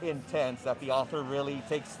really intense that the author really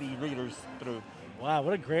takes the readers through. Wow,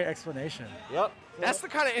 what a great explanation. Yep. That's the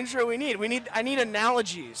kind of intro we need. I need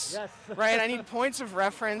analogies. Yes. Right? I need points of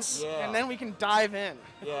reference, Yeah. and then we can dive in.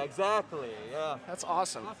 Yeah, exactly. Yeah. That's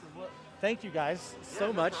awesome. Well, thank you guys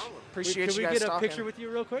so much. Appreciate Can you we guys get a talking. picture with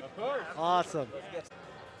you real quick? Of course. Awesome.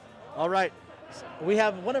 All right. We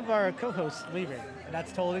have one of our co-hosts leaving, and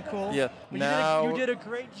that's totally cool. Yeah. But Now- you did a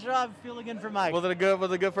great job filling in for Mike. Was it a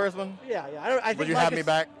good first one? Yeah. I think Would you Mike have me is-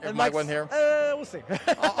 back if and Mike Mike's- wasn't here? We'll see.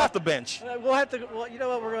 Off the bench. We'll have to. Well, you know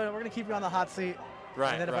what? We're gonna keep you on the hot seat.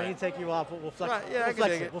 Right, And then if I right. need to take you off, we'll flex. Right, yeah, we'll I can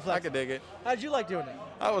flex dig it. it. We'll I flex can dig it. How'd you like doing it?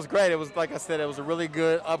 That was great. It was, like I said, it was a really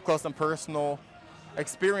good up close and personal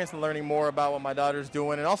experience and learning more about what my daughter's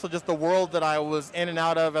doing and also just the world that I was in and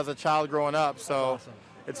out of as a child growing up. So Awesome.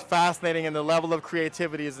 it's fascinating, and the level of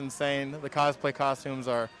creativity is insane. The cosplay costumes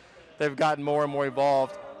they've gotten more and more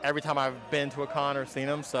evolved every time I've been to a con or seen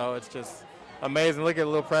them. So it's just amazing. Look at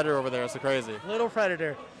Little Predator over there. It's crazy. Little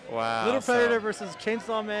Predator. Wow. Little Predator versus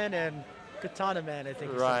Chainsaw Man and Katana Man, I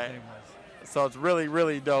think. Right. His name was. So it's really,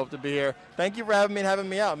 really dope to be here. Thank you for having me and having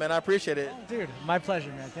me out, man. I appreciate it. Dude, my pleasure,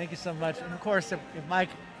 man. Thank you so much. And of course, if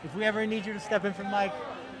we ever need you to step in for Mike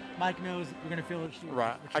knows you're gonna feel it.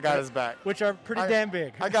 Right. I got his back. Which are pretty damn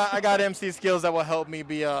big. I got MC skills that will help me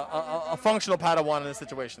be a functional Padawan in this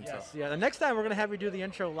situation. Yes. So. Yeah. The next time we're gonna have you do the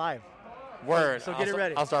intro live. Word. So get it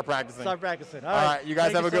ready. I'll start practicing. Start practicing. All right, you guys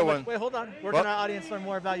Thank have a so good much. one. Wait, hold on. Where What? can our audience learn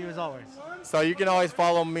more about you as always? So you can always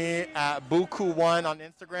follow me at Bukue One on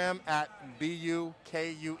Instagram at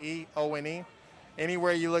BUKUEONE.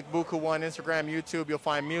 Anywhere you look Bukue One, Instagram, YouTube, you'll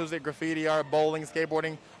find music, graffiti art, bowling,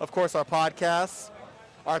 skateboarding. Of course, our podcasts,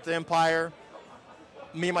 Art to Empire,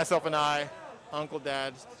 Me, Myself, and I, Uncle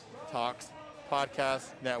Dad Talks, Podcast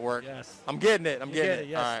Network. Yes. I'm getting it. You get it,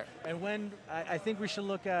 yes. All right. And when I think we should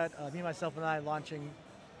look at Me, Myself, and I launching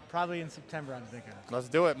probably in September, I'm thinking. Let's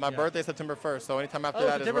do it. My Yeah. birthday's September 1st, so anytime after Oh,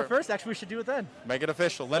 that September is 1st? Actually, we should do it then. Make it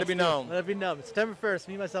official. Let it be known. Let it be known. September 1st,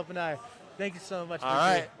 Me, Myself, and I. Thank you so much. All Bukue.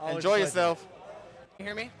 right. Always a Enjoy pleasure. yourself. You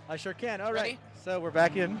hear me? I sure can. All right. Ready? So we're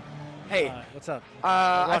back in. Hey, What's up?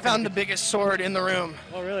 I found the biggest sword in the room.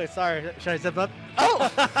 Oh, really? Sorry. Should I zip up?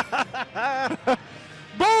 Oh!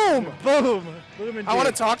 Boom! Boom! Boom indeed. I want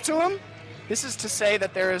to talk to him. This is to say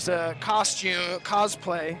that there is a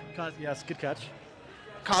cosplay Yes, good catch.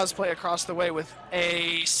 across the way with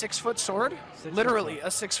a 6-foot sword. 6-foot Literally sword. a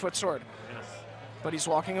 6-foot sword. Yes. But he's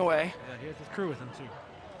walking away. Yeah, he has his crew with him, too.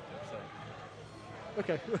 So.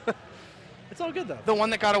 Okay. It's all good, though. The one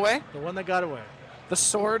that got away? The one that got away. The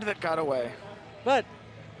sword that got away. But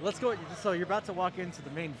let's go. So you're about to walk into the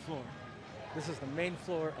main floor. This is the main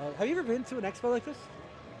floor of. Have you ever been to an expo like this?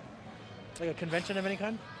 Like a convention of any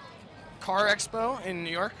kind? Car Expo in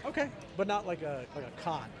New York? Okay, but not like a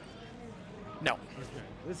con. No.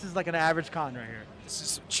 This is like an average con right here. This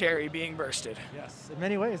is cherry being bursted. Yes, in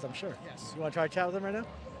many ways, I'm sure. Yes. You want to try to chat with them right now?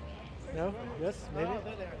 No? Yes? Maybe?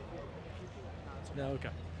 No. Okay.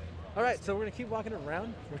 All right. So we're gonna keep walking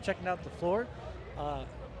around. We're checking out the floor.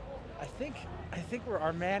 I think where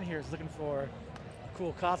our man here is looking for a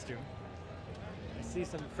cool costume. I see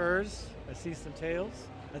some furs. I see some tails.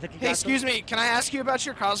 I think you Hey, got excuse me. Can I ask you about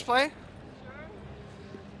your cosplay?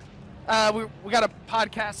 We got a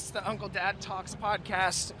podcast, it's the Uncle Dad Talks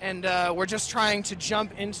podcast, and we're just trying to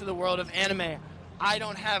jump into the world of anime. I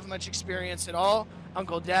don't have much experience at all.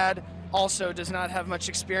 Uncle Dad also does not have much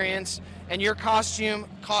experience, and your costume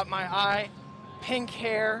caught my eye. Pink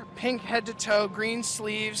hair, pink head to toe, green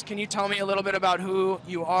sleeves. Can you tell me a little bit about who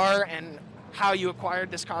you are and how you acquired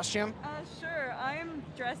this costume? Sure. I am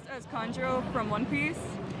dressed as Kanjiro from One Piece,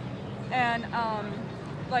 and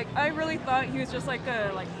I really thought he was just like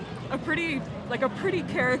a pretty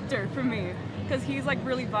character for me, because he's like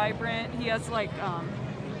really vibrant. He has like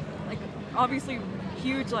obviously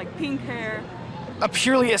huge like pink hair. A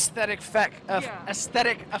purely aesthetic effect. Yeah.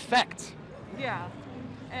 Aesthetic effect. Yeah,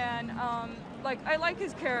 and I like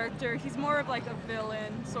his character. He's more of like a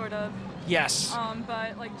villain sort of. Yes.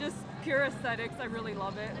 But like just pure aesthetics, I really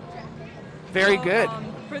love it. Very So, good.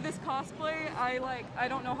 For this cosplay, I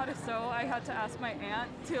don't know how to sew. I had to ask my aunt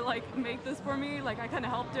to like make this for me. Like I kind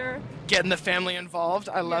of helped her. Getting the family involved.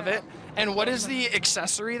 I love Yeah. it. And what is the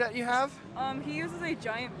accessory that you have? He uses a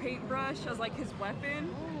giant paintbrush as like his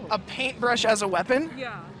weapon. A paintbrush as a weapon?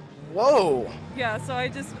 Yeah. Whoa. Yeah, so I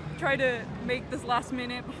just tried to make this last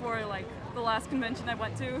minute before like the last convention I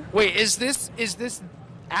went to. Wait, is this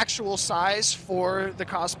actual size for the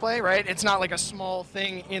cosplay, right? It's not like a small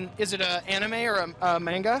thing in, is it an anime or a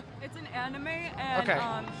manga? It's an anime, and Okay.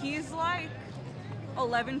 He's like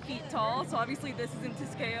 11 feet tall, so obviously this isn't to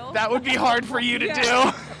scale. That would be hard for you to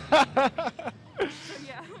Yeah. do.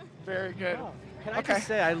 Yeah. Very good. Wow. Can I Okay. just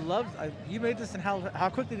say, you made this, and how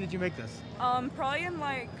quickly did you make this? Probably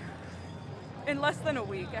in less than a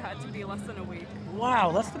week. It had to be less than a week. Wow,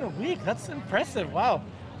 less than a week. That's impressive. Wow.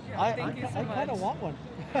 Yeah, thank you so I kind of much. want one.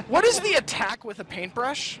 What is the attack with a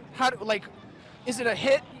paintbrush? Is it a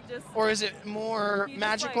hit He just or is it more he just,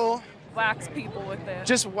 magical? like, whacks people with it.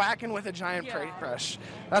 Just whacking with a giant Yeah. paintbrush.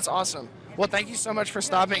 That's awesome. Well, thank you so much for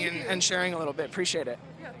stopping thank you. and sharing a little bit. Appreciate it.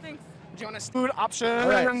 Yeah, thanks. Do you want to food options? All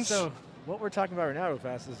right, so what we're talking about right now, real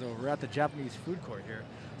fast, is we're at the Japanese food court here.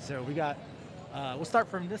 So we got, we'll start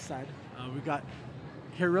from this side. We got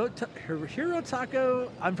Hirotako,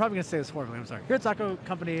 I'm probably going to say this horribly, I'm sorry. Hirotako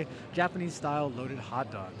Company Japanese style loaded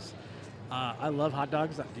hot dogs. I love hot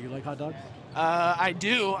dogs. Do you like hot dogs? I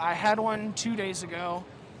do. I had one 2 days ago,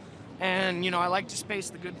 and I like to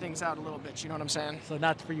space the good things out a little bit. You know what I'm saying? So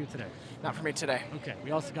not for you today. Not for me today. Okay,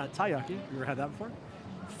 we also got taiyaki. You ever had that before?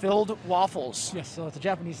 Filled waffles. Yes, so it's a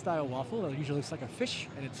Japanese style waffle. It usually looks like a fish,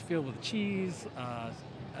 and it's filled with cheese.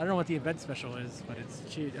 I don't know what the event special is, but it's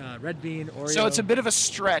red bean, Oreo. So it's a bit of a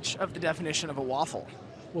stretch of the definition of a waffle.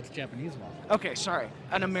 Well, it's a Japanese waffle. Okay, sorry.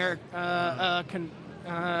 An American,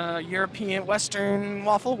 European, Western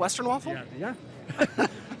waffle? Western waffle? Yeah.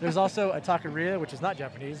 There's also a taqueria, which is not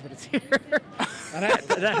Japanese, but it's here. And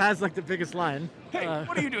that has like the biggest line. Hey,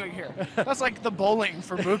 what are you doing here? That's like the bowling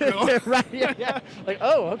for Bukue. Right, yeah. Like,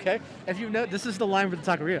 oh, okay. If you know, this is the line for the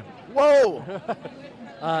taqueria. Whoa!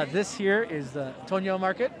 This here is the Tonyo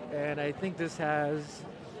Market, and I think this has,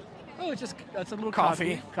 it's a little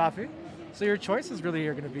Coffee. Coffee. So your choices really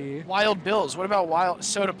are going to be, Wild Bills. What about Wild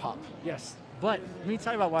Soda Pop? yes. But let me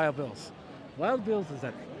tell you about Wild Bill's. Wild Bill's is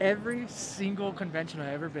at every single convention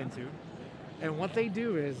I've ever been to. And what they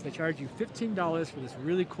do is they charge you $15 for this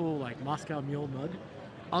really cool like Moscow Mule mug.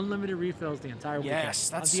 Unlimited refills the entire weekend. Yes,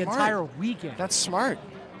 that's the smart. entire weekend. That's smart.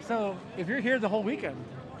 So if you're here the whole weekend,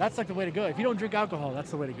 that's like the way to go. If you don't drink alcohol,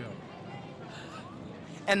 that's the way to go.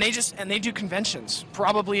 And they do conventions,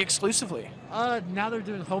 probably exclusively. Now they're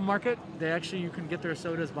doing home market. You can get their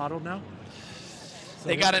sodas bottled now. So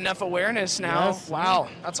They got enough awareness now. Yes. Wow,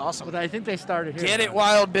 that's awesome. But I think they started here. Get it,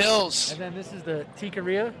 Wild Bills. And then this is the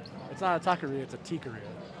taqueria. It's not a taqueria, it's a taqueria.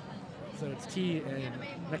 So it's tea and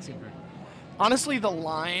Mexican food. Honestly, the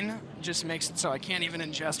line just makes it so I can't even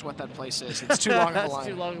ingest what that place is. It's too long of a That's line.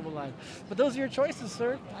 too long of a line. But those are your choices,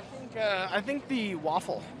 sir. I think the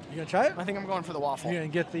waffle. You gonna try it? I think I'm going for the waffle. You gonna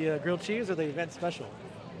get the grilled cheese or the event special?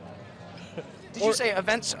 Did you say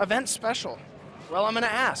event special? Well, I'm gonna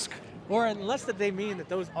ask. Or unless that they mean that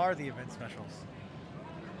those are the event specials.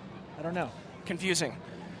 I don't know. Confusing.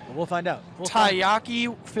 But we'll find out.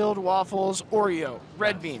 Taiyaki filled waffles, Oreo,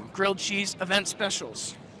 red bean, grilled cheese, event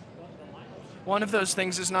specials. One of those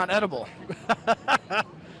things is not edible.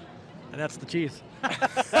 And that's the cheese.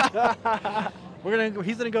 He's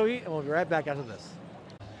gonna go eat, and we'll be right back after this.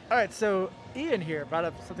 All right, so Ian here brought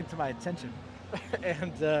up something to my attention,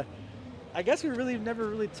 and I guess we never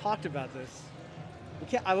really talked about this.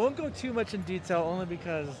 I won't go too much in detail, only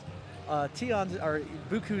because Tion's or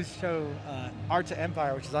Buku's show, Art to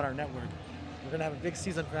Empire, which is on our network, we're gonna have a big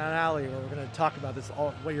season finale where we're gonna talk about this,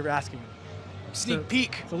 all what you're asking. Sneak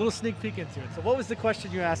peek. It's a little sneak peek into it. So what was the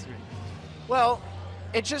question you asked me? Well,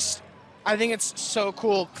 I think it's so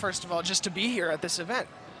cool, first of all, just to be here at this event.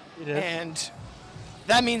 It is. And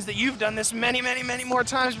that means that you've done this many, many, many more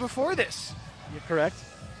times before this. You're correct.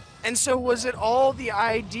 And so was it all the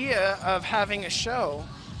idea of having a show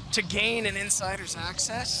to gain an insider's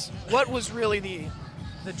access? What was really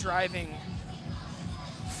the driving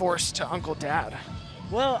force to Uncle Dad?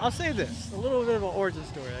 Well, I'll say this. A little bit of an origin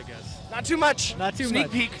story, I guess. Not too much. Not too Sneak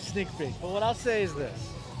much. peek. Sneak peek. But what I'll say is this.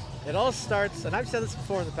 It all starts, and I've said this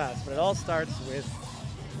before in the past, but it all starts with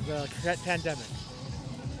the pandemic.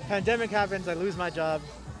 Pandemic happens, I lose my job,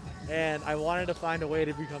 and I wanted to find a way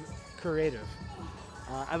to become creative.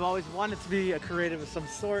 I've always wanted to be a creative of some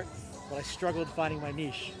sort, but I struggled finding my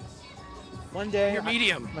niche. One day... Your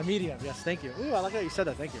medium. My medium, yes, thank you. Ooh, I like how you said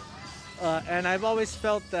that, thank you. And I've always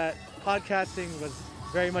felt that podcasting was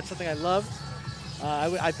very much something I loved.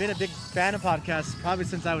 I've been a big fan of podcasts probably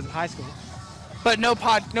since I was in high school. But no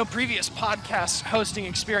previous podcast hosting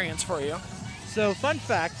experience for you. So, fun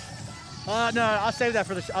fact. No, I'll save that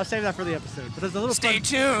for the episode. But there's a little. Stay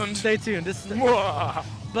tuned. Stay tuned.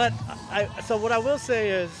 But so what I will say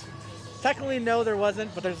is, technically no, there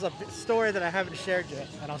wasn't. But there's a story that I haven't shared yet,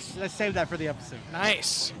 and I'll save that for the episode.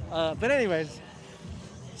 Nice. But anyways,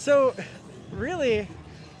 so really,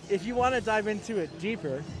 if you want to dive into it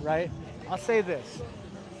deeper, right? I'll say this: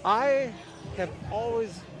 I have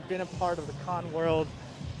always been a part of the con world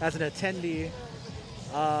as an attendee,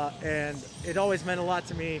 and it always meant a lot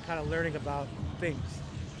to me, kind of learning about things.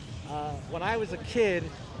 When I was a kid,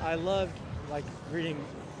 I loved like reading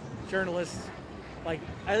journalists. Like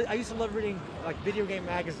I used to love reading like video game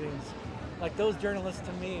magazines. Like those journalists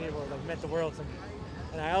to me were like meant the world to me.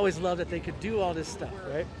 And I always loved that they could do all this stuff,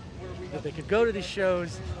 right? That they could go to these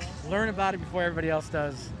shows, learn about it before everybody else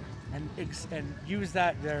does, and use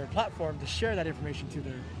their platform to share that information to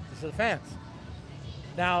the fans.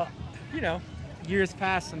 Now, years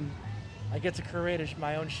pass and I get to create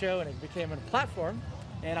my own show, and it became a platform,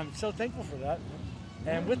 and I'm so thankful for that.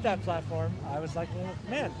 And with that platform, I was like, well,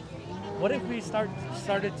 man, what if we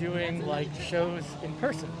started doing like shows in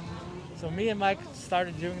person? So me and Mike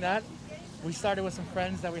started doing that. We started with some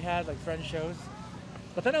friends that we had, like friend shows.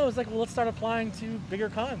 But then I was like, well, let's start applying to bigger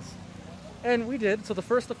cons. And we did. So the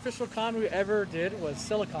first official con we ever did was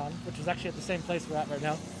Silicon, which is actually at the same place we're at right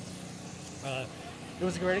now. It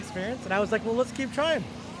was a great experience. And I was like, well, let's keep trying.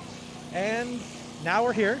 And now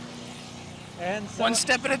we're here. And so one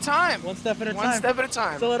step at a time. One step at a time. One step at a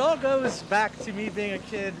time. So it all goes back to me being a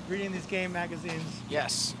kid, reading these game magazines.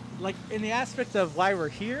 Yes. Like in the aspect of why we're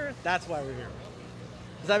here, that's why we're here.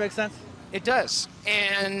 Does that make sense? It does.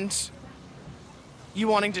 And you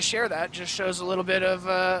wanting to share that just shows a little bit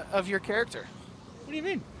of your character. What do you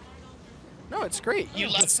mean? No, it's great. You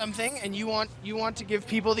love something and you want to give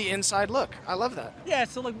people the inside look. I love that. Yeah,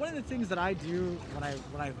 so like one of the things that I do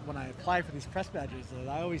when I apply for these press badges is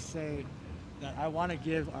I always say that I want to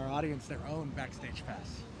give our audience their own backstage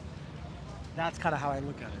pass. That's kind of how I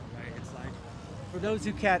look at it, right? It's like, for those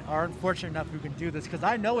who aren't fortunate enough who can do this, because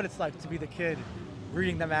I know what it's like to be the kid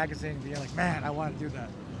reading the magazine, being like, man, I want to do that.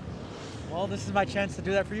 Well, this is my chance to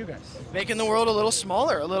do that for you guys. Making the world a little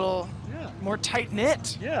smaller, a little more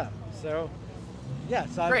tight-knit. Yeah, so, yeah.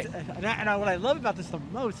 So great. What I love about this the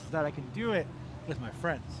most is that I can do it with my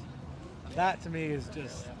friends. That to me is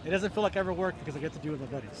just, it doesn't feel like ever work because I get to do it with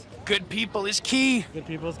my buddies. Good people is key. Good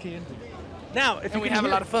people is key indeed. Now, if and we have a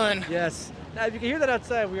lot of fun. Yes. Now, if you can hear that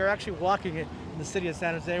outside, we are actually walking in the city of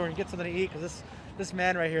San Jose. We're going to get something to eat because this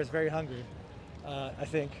man right here is very hungry, I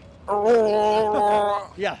think.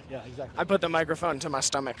 Yeah, exactly. I put the microphone to my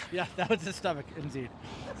stomach. Yeah, that was his stomach, indeed.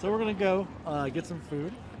 So we're going to go get some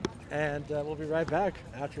food, and we'll be right back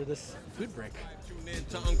after this food break. Tune in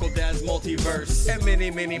to Uncle Dad's Multiverse, and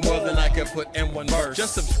many, many more than I could put in one verse.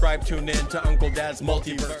 Just subscribe, tune in to Uncle Dad's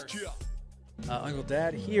Multiverse. Uncle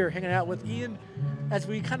Dad here hanging out with Ian as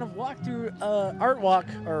we kind of walk through Art Walk,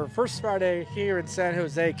 our first Friday here in San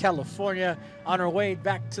Jose, California, on our way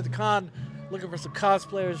back to the con, looking for some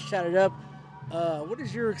cosplayers, chat it up. What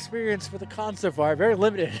is your experience with the con so far? Very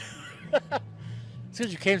limited. It's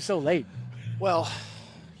because you came so late. Well,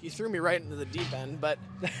 you threw me right into the deep end, but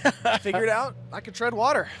I figured out I could tread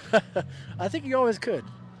water. I think you always could.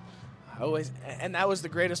 And that was the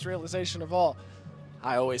greatest realization of all.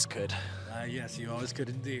 I always could. Yes, you always could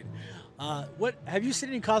indeed. What have you seen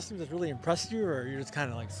any costumes that really impressed you, or you're just kind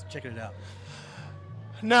of like checking it out?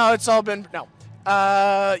 No, it's all been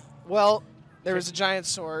well, there was a giant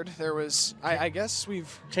sword. There was I guess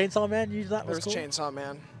we've Chainsaw Man. You thought there was was cool? Chainsaw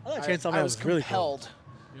Man. I thought Chainsaw Man was really cool.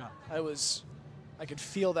 Yeah, I was I could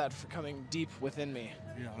feel that coming deep within me.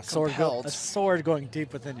 Yeah, Compelled. a sword going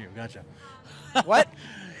deep within you. Gotcha. What?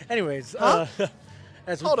 Anyways, Huh?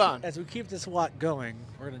 Hold on. As we keep this walk going,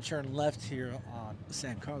 we're going to turn left here on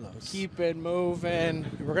San Carlos. Keep it moving.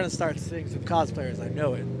 We're going to start seeing some cosplayers. I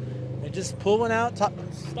know it. And just pull one out.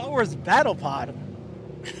 Star Wars Battle Pod.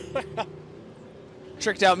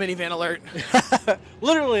 Tricked out minivan alert.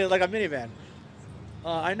 Literally like a minivan.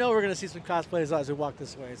 I know we're going to see some cosplayers as we walk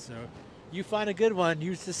this way, so you find a good one.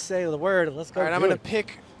 You just say the word, and let's go. All right, I'm going to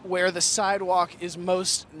pick where the sidewalk is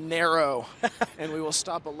most narrow, and we will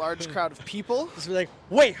stop a large crowd of people. Just be like,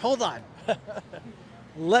 wait, hold on.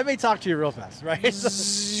 Let me talk to you real fast, right?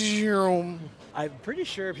 Zoom. I'm pretty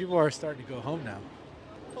sure people are starting to go home now.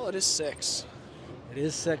 Well, it is 6. It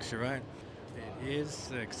is 6, you're right. It is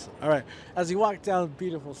 6. All right, as we walk down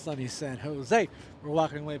beautiful sunny San Jose, we're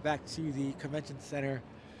walking our way back to the convention center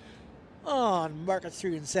on Market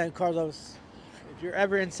Street in San Carlos. If you're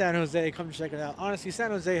ever in San Jose, come check it out. Honestly,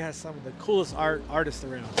 San Jose has some of the coolest artists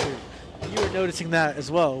around, too. You were noticing that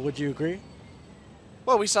as well. Would you agree?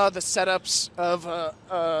 Well, we saw the setups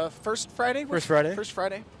of First Friday. First Friday. First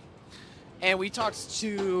Friday. And we talked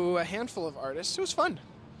to a handful of artists. It was fun.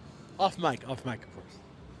 Off mic, of course.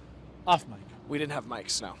 Off mic. We didn't have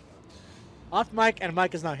mics, no. Off mic, and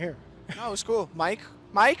Mike is not here. No, it was cool. Mike?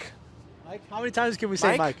 Mike, how many times can we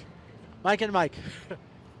say Mike? Mike and Mike.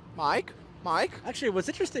 Mike? Actually, what's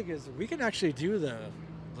interesting is we can actually do the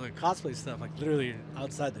cosplay stuff like literally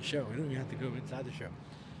outside the show. We don't even have to go inside the show.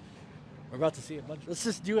 We're about to see a bunch. Let's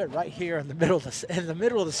just do it right here in the middle of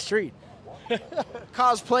the street.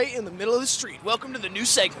 Cosplay in the middle of the street. Welcome to the new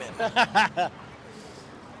segment.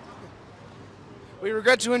 We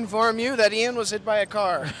regret to inform you that Ian was hit by a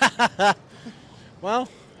car. Well,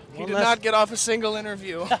 he did not get off a single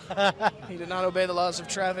interview. He did not obey the laws of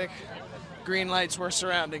traffic. Green lights were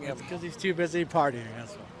surrounding him. Because he's too busy partying.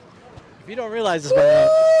 That's why. If you don't realize this by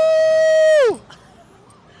now,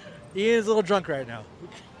 Ian's a little drunk right now.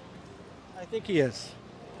 I think he is.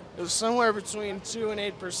 It was somewhere between 2 and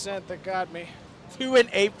 8% that got me. 2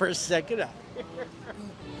 and 8%. Get out.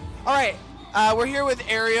 All right, we're here with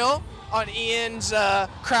Ariel on Ian's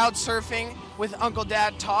crowd surfing with Uncle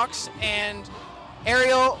Dad Talks. And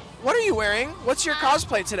Ariel, what are you wearing? What's your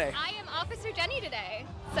cosplay today? I am Officer Jenny today.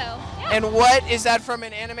 So, yeah. And what is that from,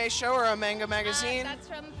 an anime show or a manga magazine? That's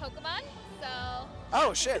from Pokemon. So.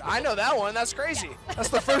 Oh shit, I know that one. That's crazy. Yes. That's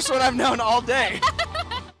the first one I've known all day.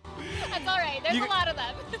 That's all right. There's a lot of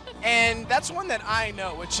them. And that's one that I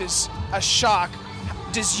know, which is a shock.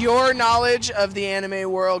 Does your knowledge of the anime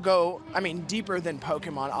world go, deeper than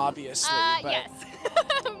Pokemon, obviously? But... Yes.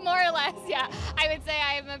 More or less, yeah. I would say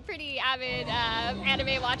I'm a pretty avid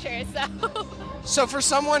anime watcher, so. So for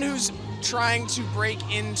someone who's trying to break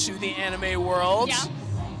into the anime world, yeah.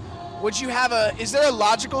 Would you have is there a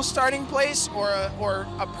logical starting place or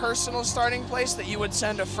a personal starting place that you would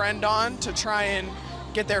send a friend on to try and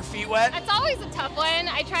get their feet wet? It's always a tough one.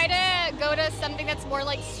 I try to go to something that's more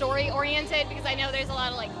like story oriented because I know there's a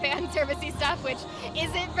lot of like fan servicey stuff which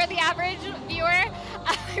isn't for the average viewer,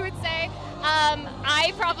 I would say.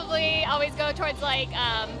 I probably always go towards like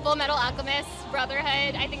Full Metal Alchemist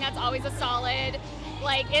Brotherhood. I think that's always a solid.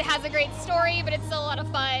 Like, it has a great story, but it's still a lot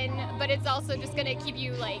of fun, but it's also just gonna keep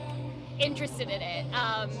you like interested in it.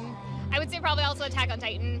 I would say probably also Attack on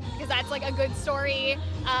Titan, because that's like a good story.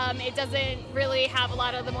 It doesn't really have a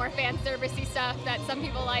lot of the more fan servicey stuff that some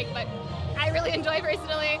people like, but I really enjoy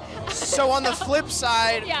personally. So on the flip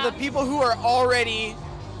side, yeah. The people who are already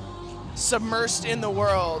submersed in the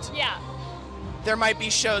world, yeah. There might be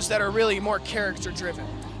shows that are really more character driven.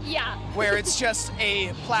 Yeah. Where it's just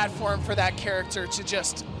a platform for that character to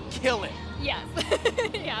just kill it. Yes. Yeah,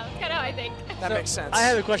 that's kind of how I think. That makes sense. I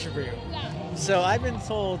have a question for you. Yeah. So I've been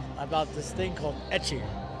told about this thing called ecchi.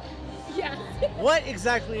 Yeah. What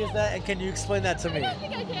exactly is that, and can you explain that to me? I don't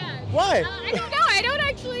think I can. Why? I don't know. I don't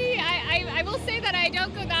actually. I will say that I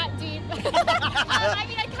don't go that deep.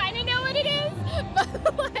 I kind of know what it is,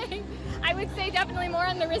 but like, I would say definitely more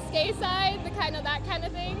on the risque side, that kind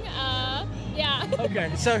of thing. Yeah.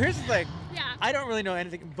 Okay, so here's the thing. Yeah. I don't really know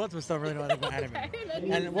anything. Both of us don't really know anything about anime. Okay,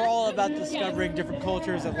 and we're all about discovering different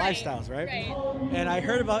cultures and lifestyles, right? Right. And I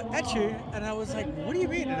heard about ecchi, and I was like, what do you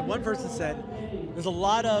mean? And one person said, there's a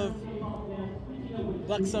lot of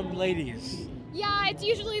buxom ladies. Yeah, it's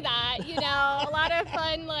usually that, a lot of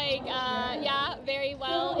fun, very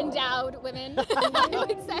well endowed women, I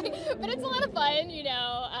would say. But it's a lot of fun,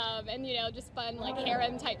 and just fun, like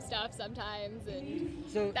harem type stuff sometimes. And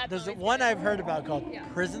so that's there's always one good. I've heard about called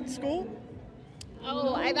Prison School.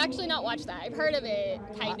 Oh, I've actually not watched that. I've heard of it,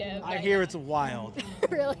 kind of. I hear it's wild.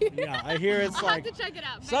 Really? Yeah, I hear it's I'll like. have to check it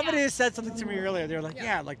out. but Somebody yeah. said something to me earlier. They were like,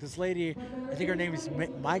 yeah, like this lady, I think her name is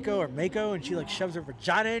Maiko or Mako, and she like shoves her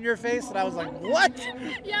vagina in your face. And I was like, what?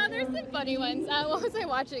 Yeah, there's some funny ones. What was I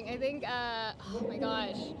watching? I think, oh my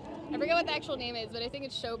gosh. I forget what the actual name is, but I think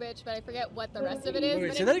it's Show Bitch, but I forget what the rest of it is. Wait,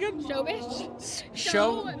 but say that again? Show Bitch.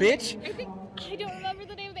 Show Bitch? I don't remember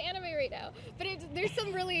the name of the anime right now. But there's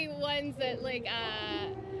some really ones that like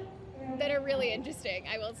that are really interesting,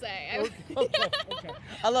 I will say. Okay.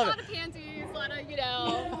 I love it. A lot of panties, a lot of,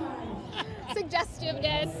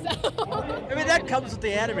 suggestiveness. I mean, that comes with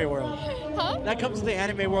the anime world. Huh? That comes with the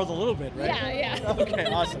anime world a little bit, right? Yeah. Okay,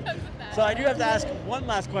 awesome. So I do have to ask one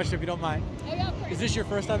last question, if you don't mind. Oh, yeah, of course. Is this your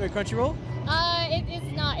first time at Crunchyroll? It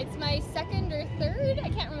is not. It's my second or third. I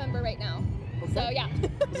can't remember right now. Okay. So yeah.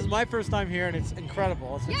 This is my first time here, and it's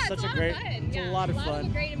incredible. It's Yeah, such it's a great, fun. it's Yeah, a lot of a fun. a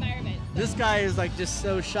great environment. So. This guy is like just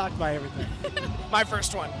so shocked by everything. My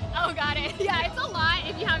first one. Oh, got it. Yeah, it's a lot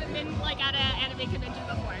if you haven't been like at an anime convention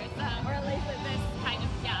before, or at least at this kind of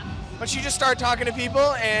But you just start talking to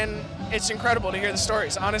people, and it's incredible to hear the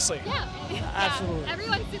stories, honestly. Yeah. Absolutely. Yeah,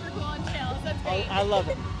 everyone's super cool and chill. So that's great. I love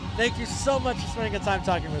it. Thank you so much for spending the time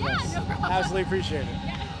talking with us. No problem. Absolutely appreciate it.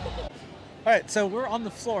 All right, so we're on the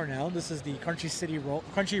floor now. This is the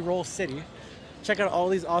Crunchyroll City. Check out all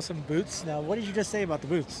these awesome booths. Now, what did you just say about the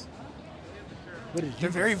booths? What did you? They're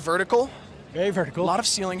very vertical. Very vertical. A lot of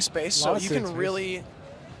ceiling space, A lot so of you ceiling can space. really,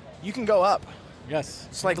 you can go up. Yes.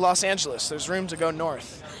 It's like Los Angeles. There's room to go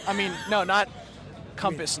north. I mean, no, not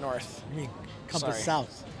compass north. I mean, compass Sorry.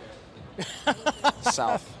 south.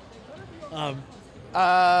 South.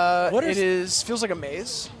 What It is feels like a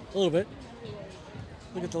maze. A little bit.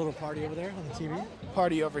 Look at the little party over there on the TV.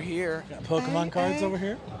 Party over here. Got Pokemon cards over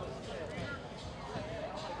here.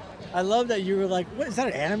 I love that you were like, what, is that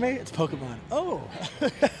an anime? It's Pokemon. Oh.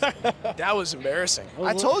 That was embarrassing. Oh,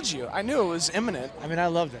 I look. told you. I knew it was imminent. I mean, I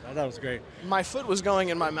loved it. I thought it was great. My foot was going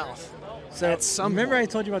in my mouth. So, At some remember point.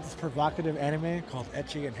 I told you about this provocative anime called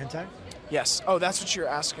Ecchi and Hentai? Yes. Oh, that's what you're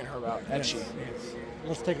asking her about. Etchy. Yes.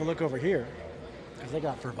 Let's take a look over here, because they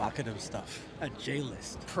got provocative stuff. A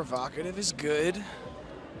J-list. Provocative is good.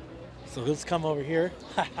 So let's come over here.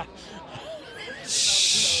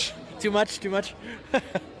 Shh. Too much?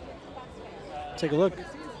 Take a look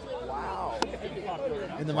Wow.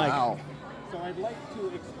 in the Wow.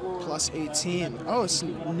 Plus 18. Oh, it's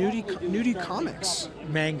nudie comics. mic.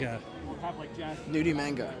 Manga. Nudie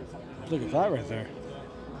manga. Look at that right there.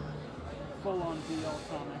 I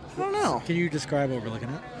don't know. Can you describe what we're looking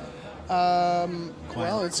at?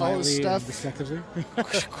 Well, it's all this Quietly and stuff. deceptively.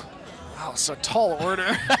 Wow, it's a tall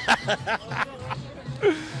order.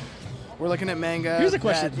 We're looking at manga. Here's a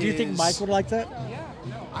question. that Do you think is- Mike would like that?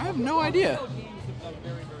 I have no idea.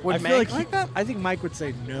 Would I feel Mike like, like that? I think Mike would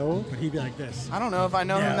say no, but he'd be like this. I don't know if I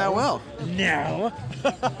know him No. that well. No.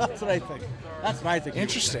 That's what I think. That's what I think. he would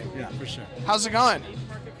Interesting. say. Yeah, for sure. How's it going?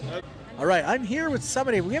 All right, I'm here with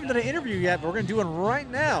somebody. We haven't done an interview yet, but we're going to do one right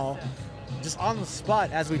now, just on the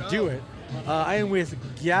spot as we do it. I am with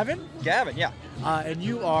Gavin, Gavin, yeah. and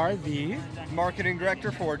you are the... Marketing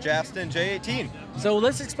director for Jast and J18. So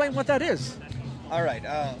let's explain what that is. All right,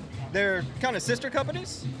 they're kind of sister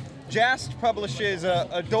companies. Jast publishes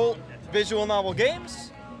adult visual novel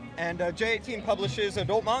games, and J18 publishes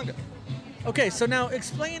adult manga. Okay, so now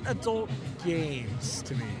explain adult games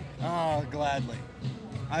to me. Oh, gladly.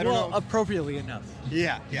 I don't Well, know. appropriately enough.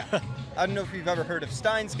 Yeah. I don't know if you've ever heard of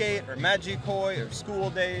Steins Gate or Magikoi or School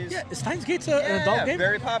Days. Yeah, is Steins Gate's an adult game?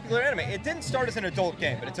 Very popular anime. It didn't start as an adult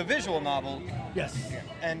game, but it's a visual novel, Yes.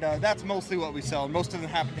 and that's mostly what we sell. Most of them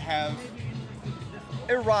happen to have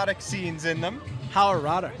erotic scenes in them. How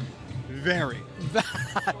erotic. Very.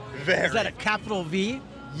 Very. Is that a capital V?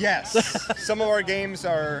 Yes. Some of our games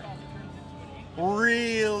are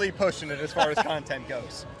really pushing it as far as content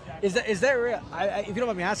goes. Is there if you don't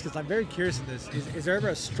mind me asking, 'cause I'm very curious in this, is there ever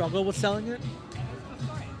a struggle with selling it?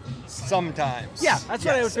 Sometimes. Yeah, that's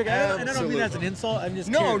what I would Yes, figure. And I don't mean that as an absolutely. insult. I'm just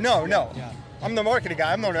No. curious. Yeah. I'm the marketing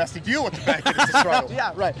guy. I'm the one who has to deal with the fact that it's a struggle.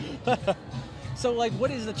 Yeah, right. So, like,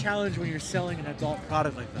 what is the challenge when you're selling an adult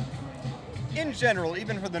product like that? In general,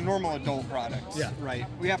 even for the normal adult products, Yeah. right,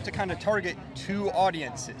 we have to kind of target two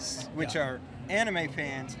audiences, which Yeah. are anime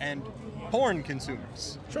fans and porn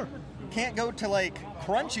consumers. Sure. Can't go to like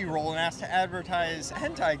Crunchyroll and ask to advertise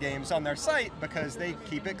hentai games on their site because they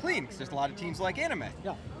keep it clean because there's a lot of teams like anime.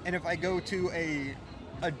 Yeah. And if I go to a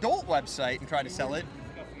adult website and try to sell it,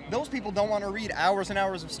 those people don't want to read hours and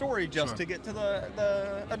hours of story just to get to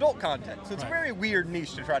the adult content. So it's Right. a very weird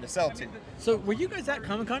niche to try to sell to. So, were you guys at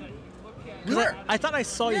Comic-Con? We were. I thought I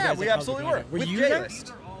saw you Yeah, guys. we at absolutely Comic-Con. were. With you there?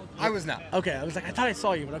 J-List. I was not. Okay, I was like, I thought I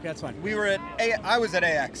saw you, but okay, that's fine. We were I was at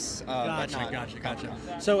AX. Gotcha.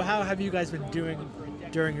 So how have you guys been doing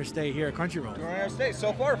during your stay here at Crunchyroll? During our stay,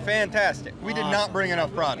 so far, fantastic. We did not bring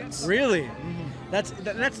enough products. Really?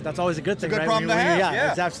 That's always a good thing, It's a good right? problem to have, yeah.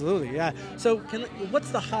 It's absolutely, yeah. So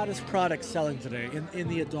what's the hottest product selling today in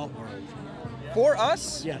the adult world? For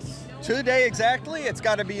us, Yes. today exactly, it's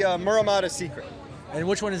got to be Muramata's Secret. And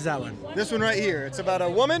which one is that one? This one right here. It's about a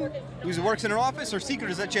woman who works in an office. Her secret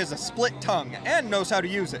is that she has a split tongue and knows how to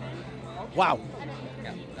use it. Wow.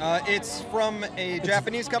 It's from a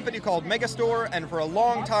Japanese company called Megastore, and for a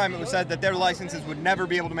long time it was said that their licenses would never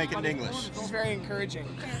be able to make it in English. She's very encouraging.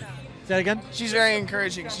 Say that again? She's very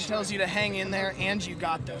encouraging. She tells you to hang in there, and you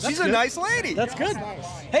got this. She's a nice lady. That's good.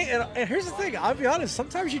 Hey, and here's the thing. I'll be honest.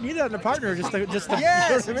 Sometimes you need that in a partner, just to Yes, you know what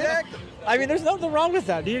I mean? exactly. I mean, there's nothing wrong with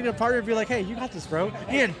that. Needing a partner to be like, hey, you got this, bro.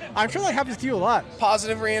 Ian, I'm sure that happens to you a lot.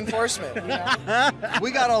 Positive reinforcement. You know?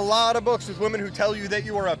 We got a lot of books with women who tell you that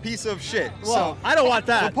you are a piece of shit. Well, I don't want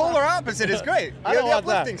The that. polar opposite is great. I You don't have the want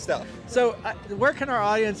that. uplifting stuff. So, where can our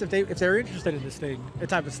audience, if they're interested in this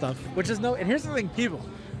type of stuff, which is and here's the thing, people,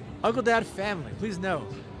 Uncle Dad family, please know,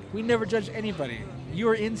 we never judge anybody. You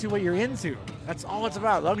are into what you're into. That's all it's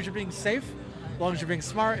about. As long as you're being safe, as long as you're being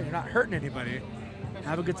smart, and you're not hurting anybody,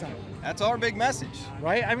 have a good time. That's our big message.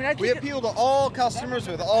 Right? I mean, I think We appeal to all customers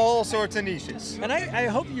with all sorts of niches. and I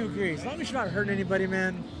hope you agree. As long as you're not hurting anybody,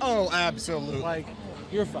 man, Oh, absolutely. like,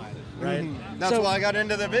 you're fine, right? That's So- why I got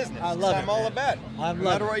into the business. I love I'm it, all man. about it. I No love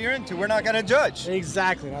matter it. what you're into, we're not going to judge.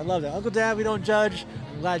 Exactly. I love that. Uncle Dad, we don't judge.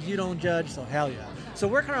 I'm glad you don't judge, so hell yeah. So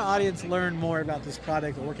where can our audience learn more about this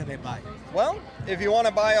product, or where can they buy it? Well, if you want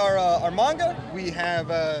to buy our manga, we have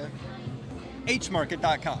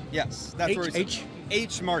hmarket.com. Yes, that's where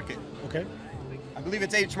it's Hmarket. Okay. I believe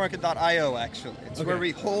it's hmarket.io actually. It's Okay. where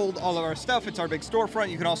we hold all of our stuff. It's our big storefront.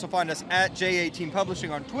 You can also find us at J18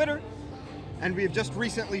 Publishing on Twitter. And we have just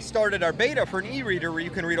recently started our beta for an e-reader where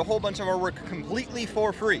you can read a whole bunch of our work completely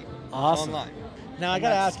for free Awesome. online. Now I And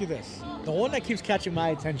gotta that's- ask you this: the one that keeps catching my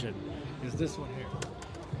attention is this one here.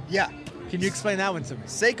 Yeah. Can you explain that one to me?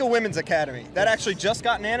 Seika Women's Academy. That actually just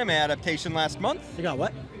got an anime adaptation last month. You got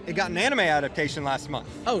what? It got an anime adaptation last month.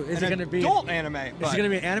 Oh, is An it gonna be adult anime? Is but it gonna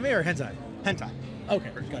be anime or hentai? hentai? Okay,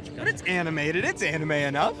 gotcha. But it's animated. It's anime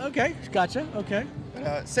enough. Okay, gotcha. Okay.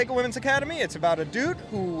 Seika Women's Academy. It's about a dude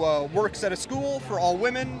who works at a school for all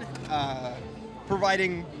women,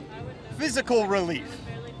 providing physical relief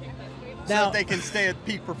so Now- that they can stay at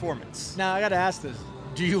peak performance. Now I gotta ask this: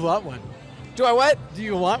 do you want one? Do I what? Do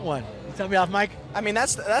you want one? You tell me off mic. I mean,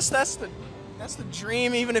 that's the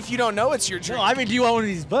dream. Even if you don't know it's your dream. No, I mean, do you want one of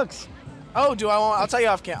these books? Oh, do I want? I'll tell you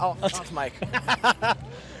off mic.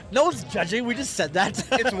 No one's judging. We just said that.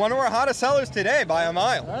 It's one of our hottest sellers today by a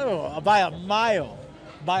mile. Oh, by a mile.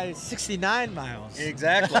 By 69 miles.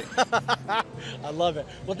 Exactly. I love it.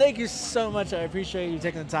 Well, thank you so much. I appreciate you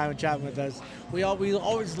taking the time and chatting with us. We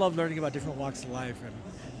always love learning about different walks of life, and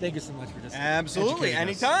thank you so much for just Absolutely. educating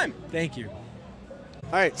us. Anytime. Thank you.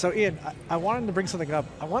 All right, so Ian, I wanted to bring something up.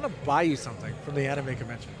 I want to buy you something from the anime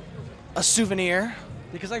convention A souvenir.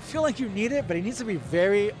 because I feel like you need it, but it needs to be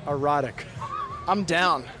very erotic. I'm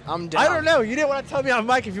down. I don't know. You didn't want to tell me on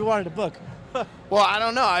mic if you wanted a book. Well, I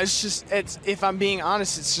don't know. It's if I'm being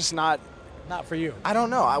honest, it's just not. Not for you. I don't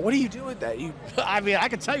know. What do you do with that? You I mean, I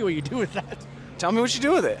can tell you what you do with that. tell me what you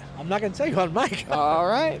do with it. I'm not going to tell you on mic. All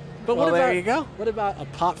right. But well, what about, there you go. What about a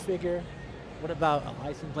pop figure? What about a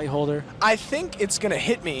license plate holder? I think it's gonna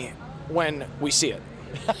hit me when we see it.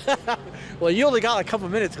 Well, you only got a couple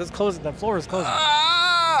minutes because the floor is closing.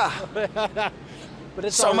 Ah! But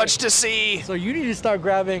it's So all much right. to see. So you need to start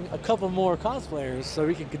grabbing a couple more cosplayers so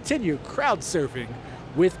we can continue crowd surfing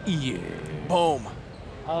with Ian. Boom.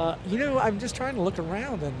 I'm just trying to look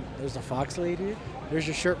around, and there's a fox lady. There's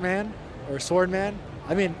your shirt man or sword man.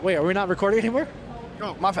 I mean, wait, are we not recording anymore?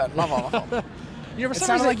 Oh, my fault. My fault. For It some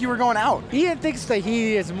sounded reason, like you were going out. Ian thinks that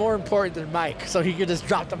he is more important than Mike, so he can just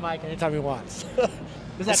drop the mic anytime he wants.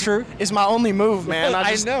 Is that true? It's my only move, man.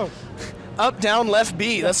 I just know. Up, down, left,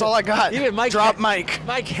 B. That's all I got. Even Mike Drop mic.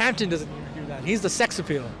 Mike Hampton doesn't even do that. He's the sex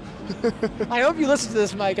appeal. I hope you listen to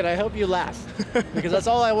this, Mike, and I hope you laugh. Because that's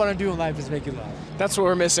all I want to do in life is make you laugh. That's what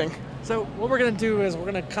we're missing. So what we're going to do is we're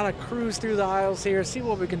going to kind of cruise through the aisles here, see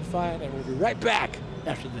what we can find, and we'll be right back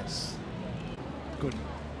after this. Good.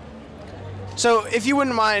 So, if you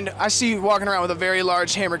wouldn't mind, I see you walking around with a very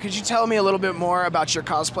large hammer. Could you tell me a little bit more about your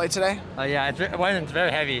cosplay today? Yeah, it's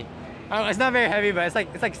very heavy. It's not very heavy, but it's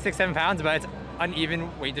like 6-7 pounds, but it's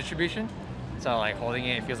uneven weight distribution. So like holding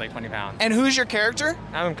it feels like 20 pounds. And who's your character?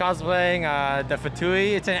 I'm cosplaying the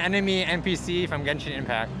Fatui. It's an enemy NPC from Genshin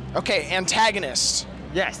Impact. Okay, antagonist.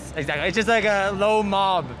 Yes, exactly. It's just like a low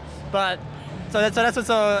mob But so that's what's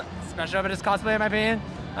so special about this cosplay, in my opinion.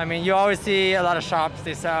 I mean, you always see a lot of shops,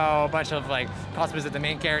 they sell a bunch of like cosplays of the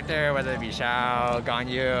main character, whether it be Shao,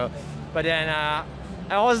 Ganyu. But then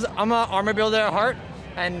I'm an armor builder at heart,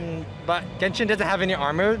 but Genshin doesn't have any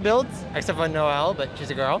armor builds except for Noelle, but she's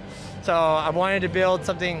a girl. So I wanted to build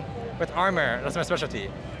something with armor. That's my specialty.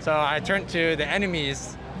 So I turned to the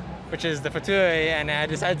enemies, which is the Fatui, and I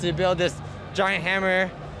decided to build this giant hammer.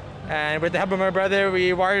 And with the help of my brother,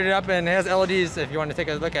 we wired it up, and it has LEDs if you want to take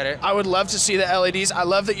a look at it. I would love to see the LEDs. I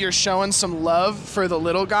love that you're showing some love for the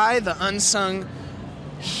little guy, the unsung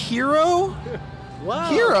hero. Wow.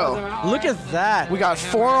 Hero. Look at that. We got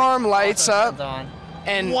forearm lights up,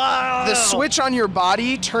 and wow. the switch on your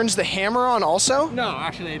body turns the hammer on also? No,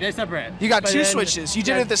 actually, they're separate. You got two switches. You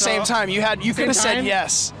did it at the same time. You could have said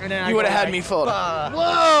yes. You would have had me fooled.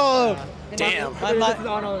 Whoa! Damn.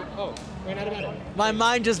 My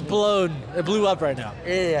mind just blown. It blew up right now.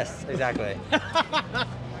 Yes, exactly.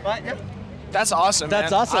 But, yep. That's awesome.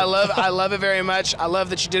 That's man. awesome. I love it very much. I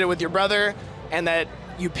love that you did it with your brother, and that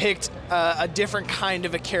you picked a different kind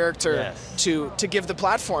of a character to give the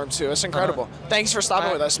platform to. It's incredible. Thanks for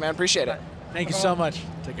stopping with us, man. Appreciate it. Thank you so much.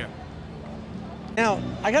 Take care. Now,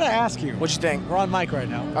 I gotta ask you. What you think? We're on mic right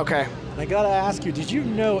now. Okay. And I gotta ask you, did you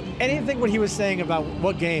know anything what he was saying about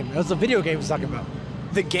what game? It was a video game he was talking about.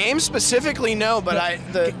 The game specifically, no, but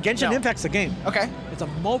Genshin Impact's a game. Okay. It's a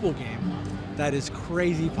mobile game that is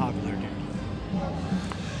crazy popular, dude.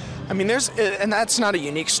 I mean, and that's not a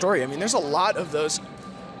unique story. I mean, there's a lot of those.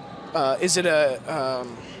 Is it a?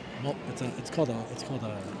 It's called a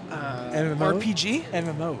MMO? RPG?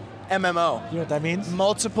 MMO. MMO. You know what that means?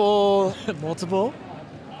 Multiple. Multiple.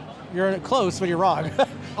 You're close, but you're wrong.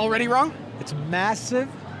 Already wrong? It's massive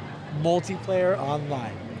multiplayer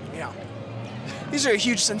online. Yeah. These are a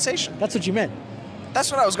huge sensation. That's what you meant.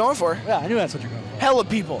 That's what I was going for. Yeah, I knew that's what you're going for. Hella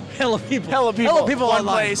people. Hella people. Hella people. Hella people One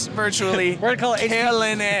online. place, virtually. We're gonna call it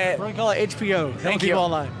killing it. We're gonna call it HPO. Hella Thank people you.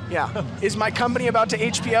 online. Yeah. Is my company about to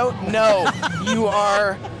HPO? No.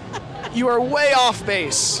 You are way off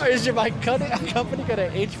base. Or is my company gonna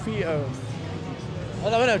HPO? Oh,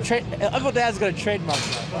 no, Uncle Dad's gonna trademark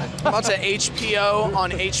that. I'm about to HPO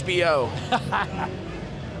on HBO.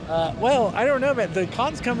 Well, I don't know, but the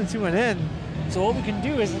con's coming to an end. So what we can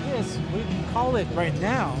do is this: we can call it right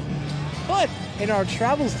now. But in our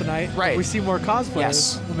travels tonight, if we see more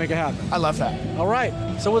cosplayers, we'll make it happen. I love that. All right.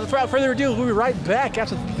 So without further ado, we'll be right back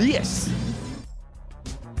after this.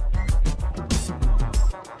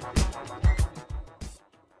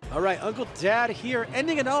 All right, Uncle Dad here,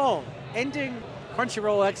 ending it all. Ending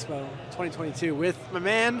Crunchyroll Expo 2022 with my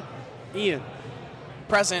man, Ian.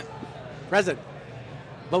 Present.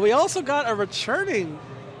 But we also got a returning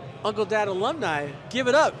Uncle Dad alumni. Give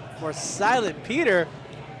it up for Silent Peter.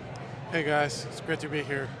 Hey guys, it's great to be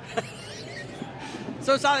here.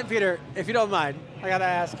 So Silent Peter, if you don't mind, I gotta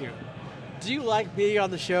ask you, do you like being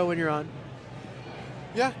on the show when you're on?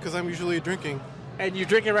 Yeah, because I'm usually drinking. And you're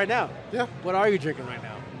drinking right now? Yeah. What are you drinking right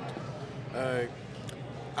now? I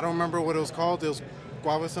don't remember what it was called. It was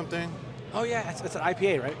guava something. Oh yeah, it's an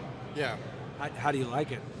IPA, right? Yeah. How do you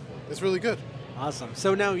like it? It's really good. Awesome.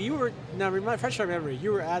 So now refresh my memory,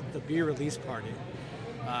 you were at the beer release party.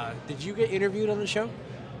 Did you get interviewed on the show?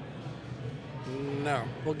 No.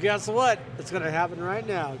 Well, guess what? It's going to happen right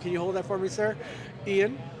now. Can you hold that for me, sir?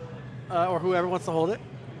 Ian, or whoever wants to hold it.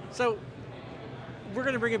 So we're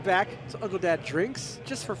going to bring it back to Uncle Dad Drinks,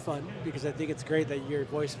 just for fun, because I think it's great that your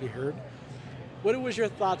voice be heard. What was your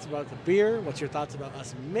thoughts about the beer? What's your thoughts about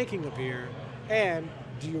us making a beer? And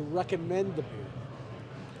do you recommend the beer?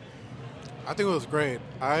 I think it was great.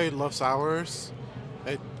 I love sours.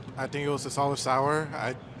 I think it was a solid sour.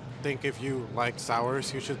 I think if you like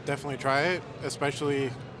sours, you should definitely try it,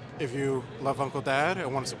 especially if you love Uncle Dad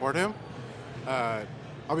and want to support him.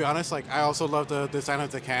 I'll be honest, I also love the design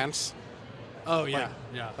of the cans. Oh, yeah.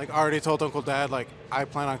 I already told Uncle Dad, I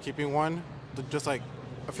plan on keeping one.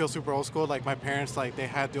 I feel super old school. My parents, they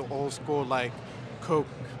had the old school, Coke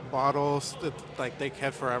bottles that, they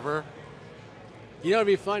kept forever. You know, it'd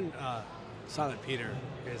be fun, Silent Peter,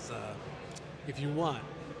 is if you want,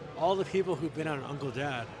 all the people who've been on Uncle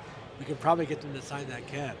Dad, you could probably get them to sign that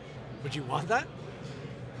can. Would you want that?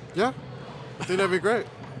 Yeah, I think that'd be great.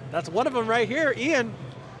 That's one of them right here. Ian,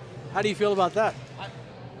 how do you feel about that?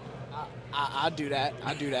 I'd do that.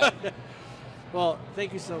 Well,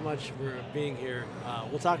 thank you so much for being here.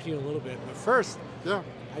 We'll talk to you in a little bit. But first,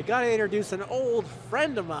 I got to introduce an old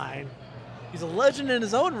friend of mine. He's a legend in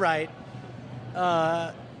his own right.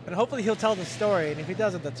 And hopefully he'll tell the story. And if he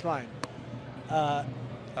doesn't, that's fine.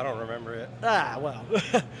 I don't remember it. Ah, well,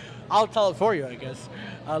 I'll tell it for you, I guess.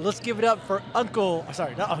 Let's give it up for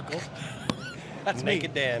sorry, not Uncle. That's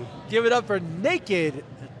Naked me. Dan. Give it up for Naked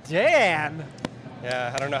Dan.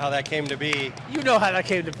 Yeah, I don't know how that came to be. You know how that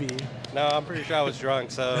came to be. No, I'm pretty sure I was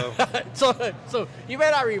drunk, so. so you may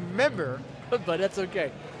not remember, but that's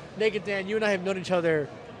okay. Naked Dan, you and I have known each other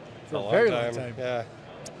for a very long time. Yeah.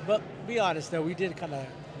 But be honest, though, we did kind of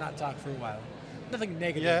not talk for a while. Nothing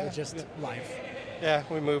negative, but just life. Yeah,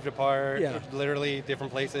 we moved apart, Yeah. literally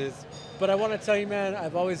different places. But I want to tell you, man,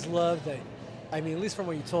 I've always loved that. I mean, at least from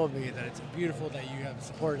what you told me, that it's beautiful that you have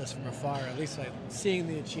supported us from afar, at least like seeing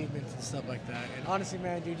the achievements and stuff like that. And honestly,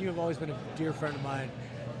 man, dude, you have always been a dear friend of mine.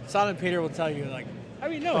 Silent Peter will tell you, like, I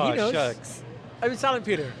mean, no, he knows. Shucks. I mean, Silent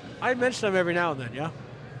Peter, I mention him every now and then, yeah?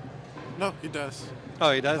 No, he does.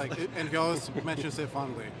 Oh, he does? Like, and he always mentions it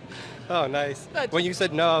fondly. Oh, nice. When you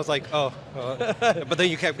said no, I was like, oh. But then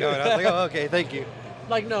you kept going. I was like, oh, okay, thank you.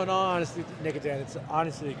 Like, no, honestly, Naked Dan, it's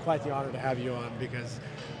honestly quite the honor to have you on, because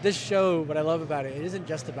this show, what I love about it, it isn't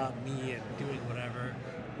just about me and doing whatever.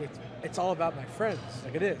 It's all about my friends.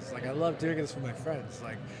 Like, it is. Like, I love doing this with my friends.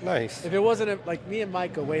 Like, nice. If it wasn't, like, me and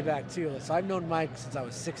Mike go way back, too. So I've known Mike since I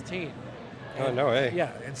was 16. Oh, no way.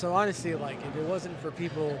 Yeah, and so honestly, like, if it wasn't for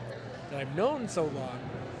people that I've known so long,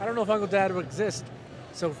 I don't know if Uncle Dad would exist.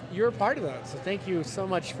 So you're a part of that. So thank you so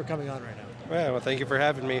much for coming on right now. Yeah, well, thank you for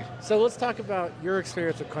having me. So let's talk about your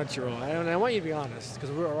experience with Crunchyroll. And I want you to be honest, because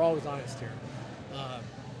we're always honest here.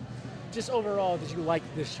 Just overall, did you like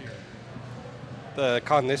this year? The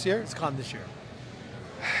con this year? It's con this year.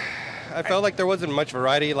 I felt like there wasn't much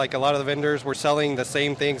variety. Like, a lot of the vendors were selling the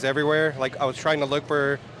same things everywhere. Like, I was trying to look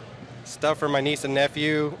for stuff for my niece and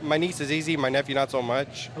nephew. My niece is easy, my nephew not so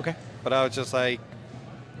much. Okay. But I was just like,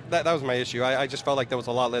 that was my issue. I just felt like there was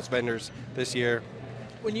a lot less vendors this year.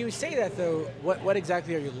 When you say that, though, what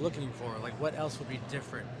exactly are you looking for? Like, what else would be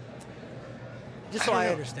different? Just so I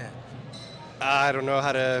understand. I don't know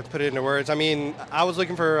how to put it into words. I mean, I was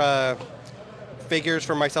looking for figures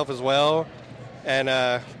for myself as well. And,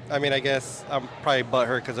 I mean, I guess I'm probably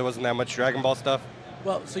butthurt because there wasn't that much Dragon Ball stuff.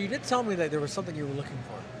 Well, so you did tell me that there was something you were looking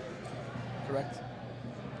for, correct?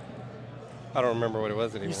 I don't remember what it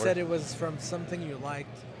was anymore. You said it was from something you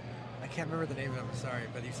liked. I can't remember the name of it, I'm sorry,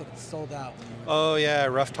 but you said it sold out. Oh, yeah,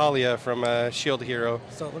 Rough Talia from Shield Hero.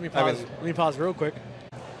 So let me pause real quick.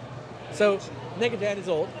 So, Naked Dan is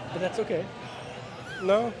old, but that's okay.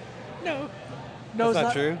 No. No, That's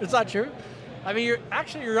not true. It's not true. I mean, you're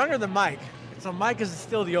younger than Mike. So Mike is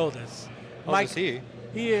still the oldest. How old is he?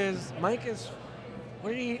 Mike is,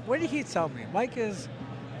 what did he tell me? Mike is,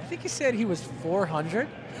 I think he said he was 400.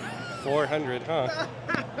 400, huh?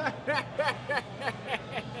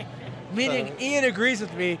 Meaning Ian agrees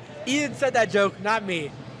with me. Ian said that joke, not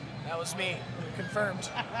me. That was me. Confirmed.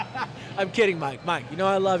 I'm kidding, Mike. Mike, you know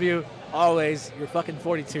I love you always. You're fucking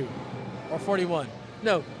 42 or 41.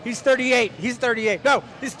 No, he's 38. He's 38. No,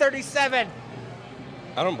 he's 37.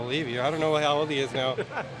 I don't believe you. I don't know how old he is now.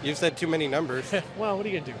 You've said too many numbers. Well, what are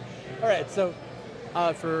you going to do? All right, so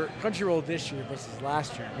for Crunchyroll this year versus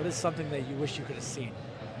last year, what is something that you wish you could have seen?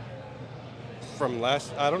 From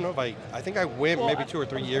last, I don't know if I think I went maybe 2 or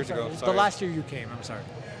 3 years ago. Sorry. The last year you came, I'm sorry.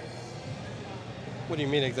 What do you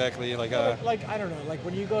mean exactly? Like I don't know. Like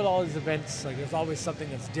when you go to all these events, like there's always something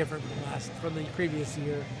that's different from the previous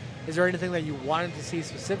year. Is there anything that you wanted to see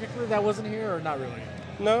specifically that wasn't here, or not really?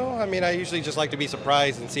 No, I mean I usually just like to be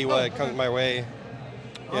surprised and see what comes my way.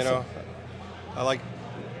 Awesome. You know, I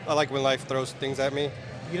like when life throws things at me.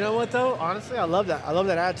 You know what though? Honestly, I love that. I love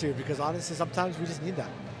that attitude because honestly, sometimes we just need that.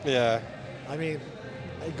 Yeah. I mean,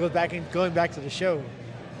 going back to the show,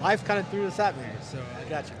 life kind of threw this at me, so I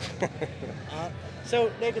got you.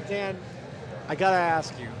 So, Naked Dan, I gotta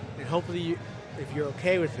ask you, and hopefully, if you're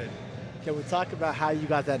okay with it, can we talk about how you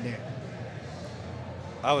got that name?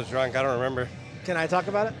 I was drunk. I don't remember. Can I talk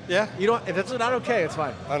about it? Yeah. You don't. If it's not okay, it's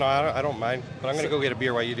fine. Oh, no, I don't mind. But I'm gonna go get a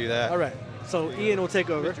beer while you do that. All right. So Ian will take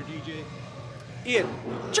over. Mr. DJ. Ian,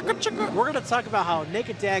 we're gonna talk about how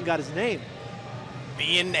Naked Dan got his name.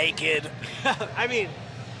 Being naked. I mean,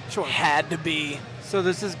 sure. Had to be. So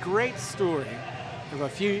there's this great story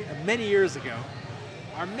of many years ago.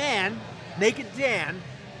 Our man, Naked Dan,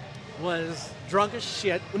 was drunk as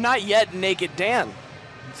shit. Well, not yet Naked Dan.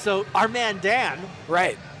 So our man Dan,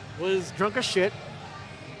 right, was drunk as shit,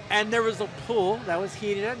 and there was a pool that was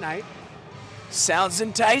heated at night. Sounds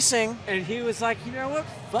enticing. And he was like, you know what?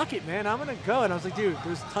 Fuck it, man. I'm gonna go. And I was like, dude,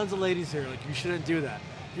 there's tons of ladies here. Like, you shouldn't do that.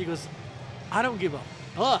 He goes, I don't give a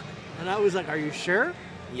fuck. And I was like, are you sure?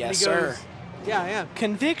 Yes, he goes, sir. Yeah, I am.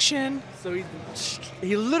 Conviction. So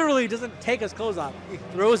he literally doesn't take his clothes off. He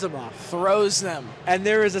throws them off. Throws them. And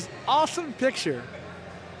there is this awesome picture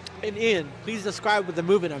And Ian, please describe what the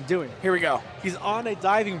movement I'm doing. Here we go. He's on a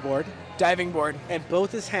diving board. Diving board. And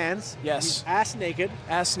both his hands. Yes. He's ass naked.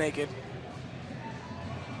 Ass naked.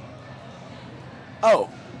 Oh,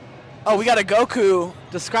 we got a Goku.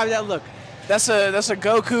 Describe that look. That's a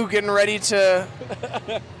Goku getting ready to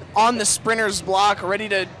on the sprinter's block, ready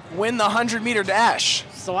to win the 100-meter dash.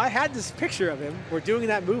 So I had this picture of him. We're doing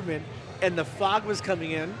that movement, and the fog was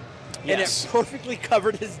coming in, Yes. and it perfectly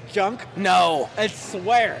covered his junk. No. I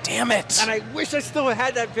swear. Damn it. And I wish I still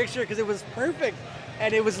had that picture because it was perfect.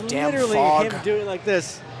 And it was Damn literally fog. him doing like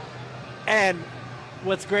this. And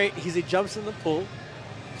what's great, he jumps in the pool,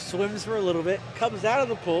 swims for a little bit, comes out of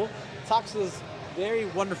the pool, talks to this very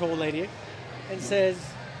wonderful lady, and says,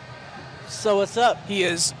 "So what's up?" He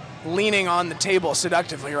is leaning on the table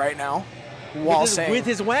seductively right now while saying, with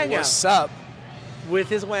his wang "What's out. up?" With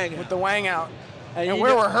his wang With out. the wang out. And you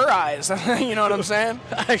where know- were her eyes? You know what I'm saying?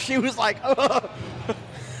 She was like, "Oh."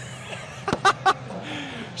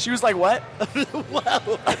 She was like, what? Wow.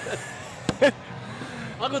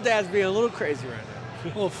 Uncle Dad's being a little crazy right now. A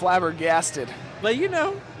little flabbergasted. But you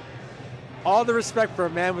know, all the respect for a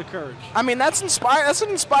man with courage. I mean, that's an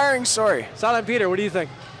inspiring story. Silent Peter, what do you think?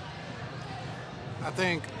 I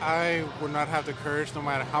think I would not have the courage, no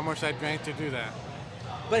matter how much I drank, to do that.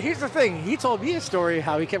 But here's the thing. He told me a story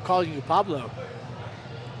how he kept calling you Pablo.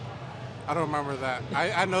 I don't remember that.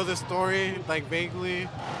 I know the story, like, vaguely,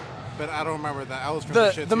 but I don't remember that. I was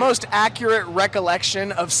drinking shit The too. most accurate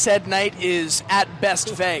recollection of said night is at best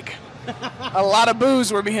vague. A lot of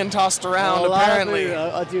booze were being tossed around, A lot of apparently.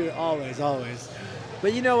 food. Dude, always.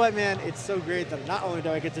 But you know what, man? It's so great that not only do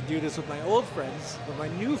I get to do this with my old friends, but my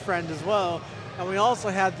new friend as well. And we also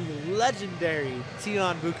have the legendary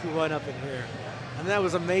Tion Bukue One up in here. And that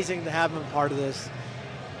was amazing to have him part of this.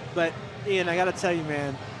 But Ian, I got to tell you,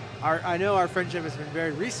 man, I know our friendship has been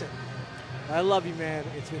very recent. I love you, man.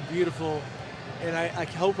 It's been beautiful. And I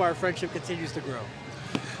hope our friendship continues to grow.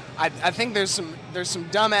 I think there's some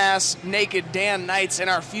dumbass naked Dan nights in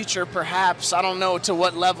our future, perhaps. I don't know to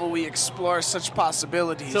what level we explore such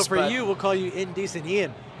possibilities. So for but- you, we'll call you Indecent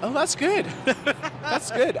Ian. Oh, that's good. That's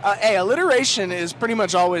good. Hey, alliteration is pretty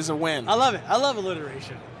much always a win. I love it. I love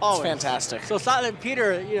alliteration. Always. It's fantastic. So Silent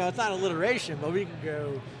Peter, it's not alliteration, but we can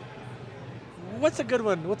go. What's a good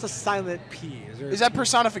one? What's a silent P? Is that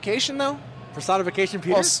personification, though? Personification,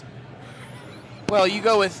 Peter? Well, you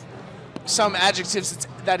go with some adjectives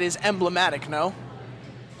that is emblematic, no?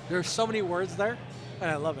 There's so many words there, and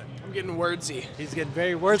I love it. I'm getting wordsy. He's getting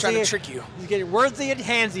very wordsy. I'm trying to trick you. He's getting wordsy and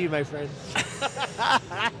handsy, my friend.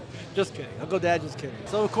 Just kidding. Uncle Dad, just kidding.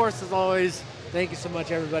 So, of course, as always, thank you so much,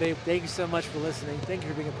 everybody. Thank you so much for listening. Thank you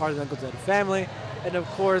for being a part of the Uncle Dad family. And, of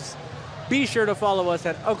course, be sure to follow us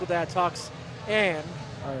at Uncle Dad Talks and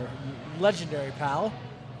our legendary pal,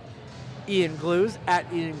 Ian Glues, at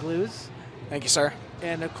Ian Glues. Thank you, sir.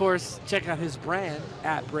 And, of course, check out his brand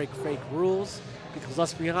at Break Fake Rules, because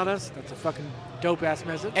let's be honest, that's a fucking dope-ass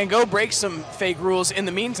message. And go break some fake rules in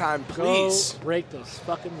the meantime, please. Go break those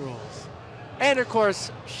fucking rules. And, of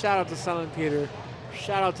course, shout out to Silent Peter.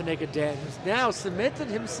 Shout out to Naked Dan, who's now cemented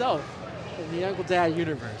himself in the Uncle Dad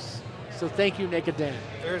universe. So thank you, Naked Dan.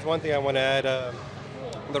 There's one thing I want to add.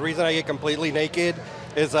 The reason I get completely naked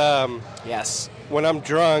is yes. When I'm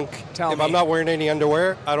drunk, Tell if me. I'm not wearing any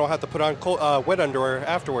underwear, I don't have to put on wet underwear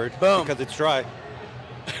afterward. Boom. Because it's dry.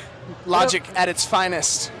 Logic at its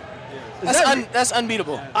finest. That's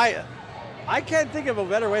unbeatable. I can't think of a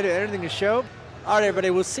better way to ending the show. All right, everybody,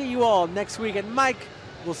 we'll see you all next week. And Mike,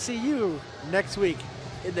 we'll see you next week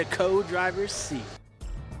in the co-driver's seat.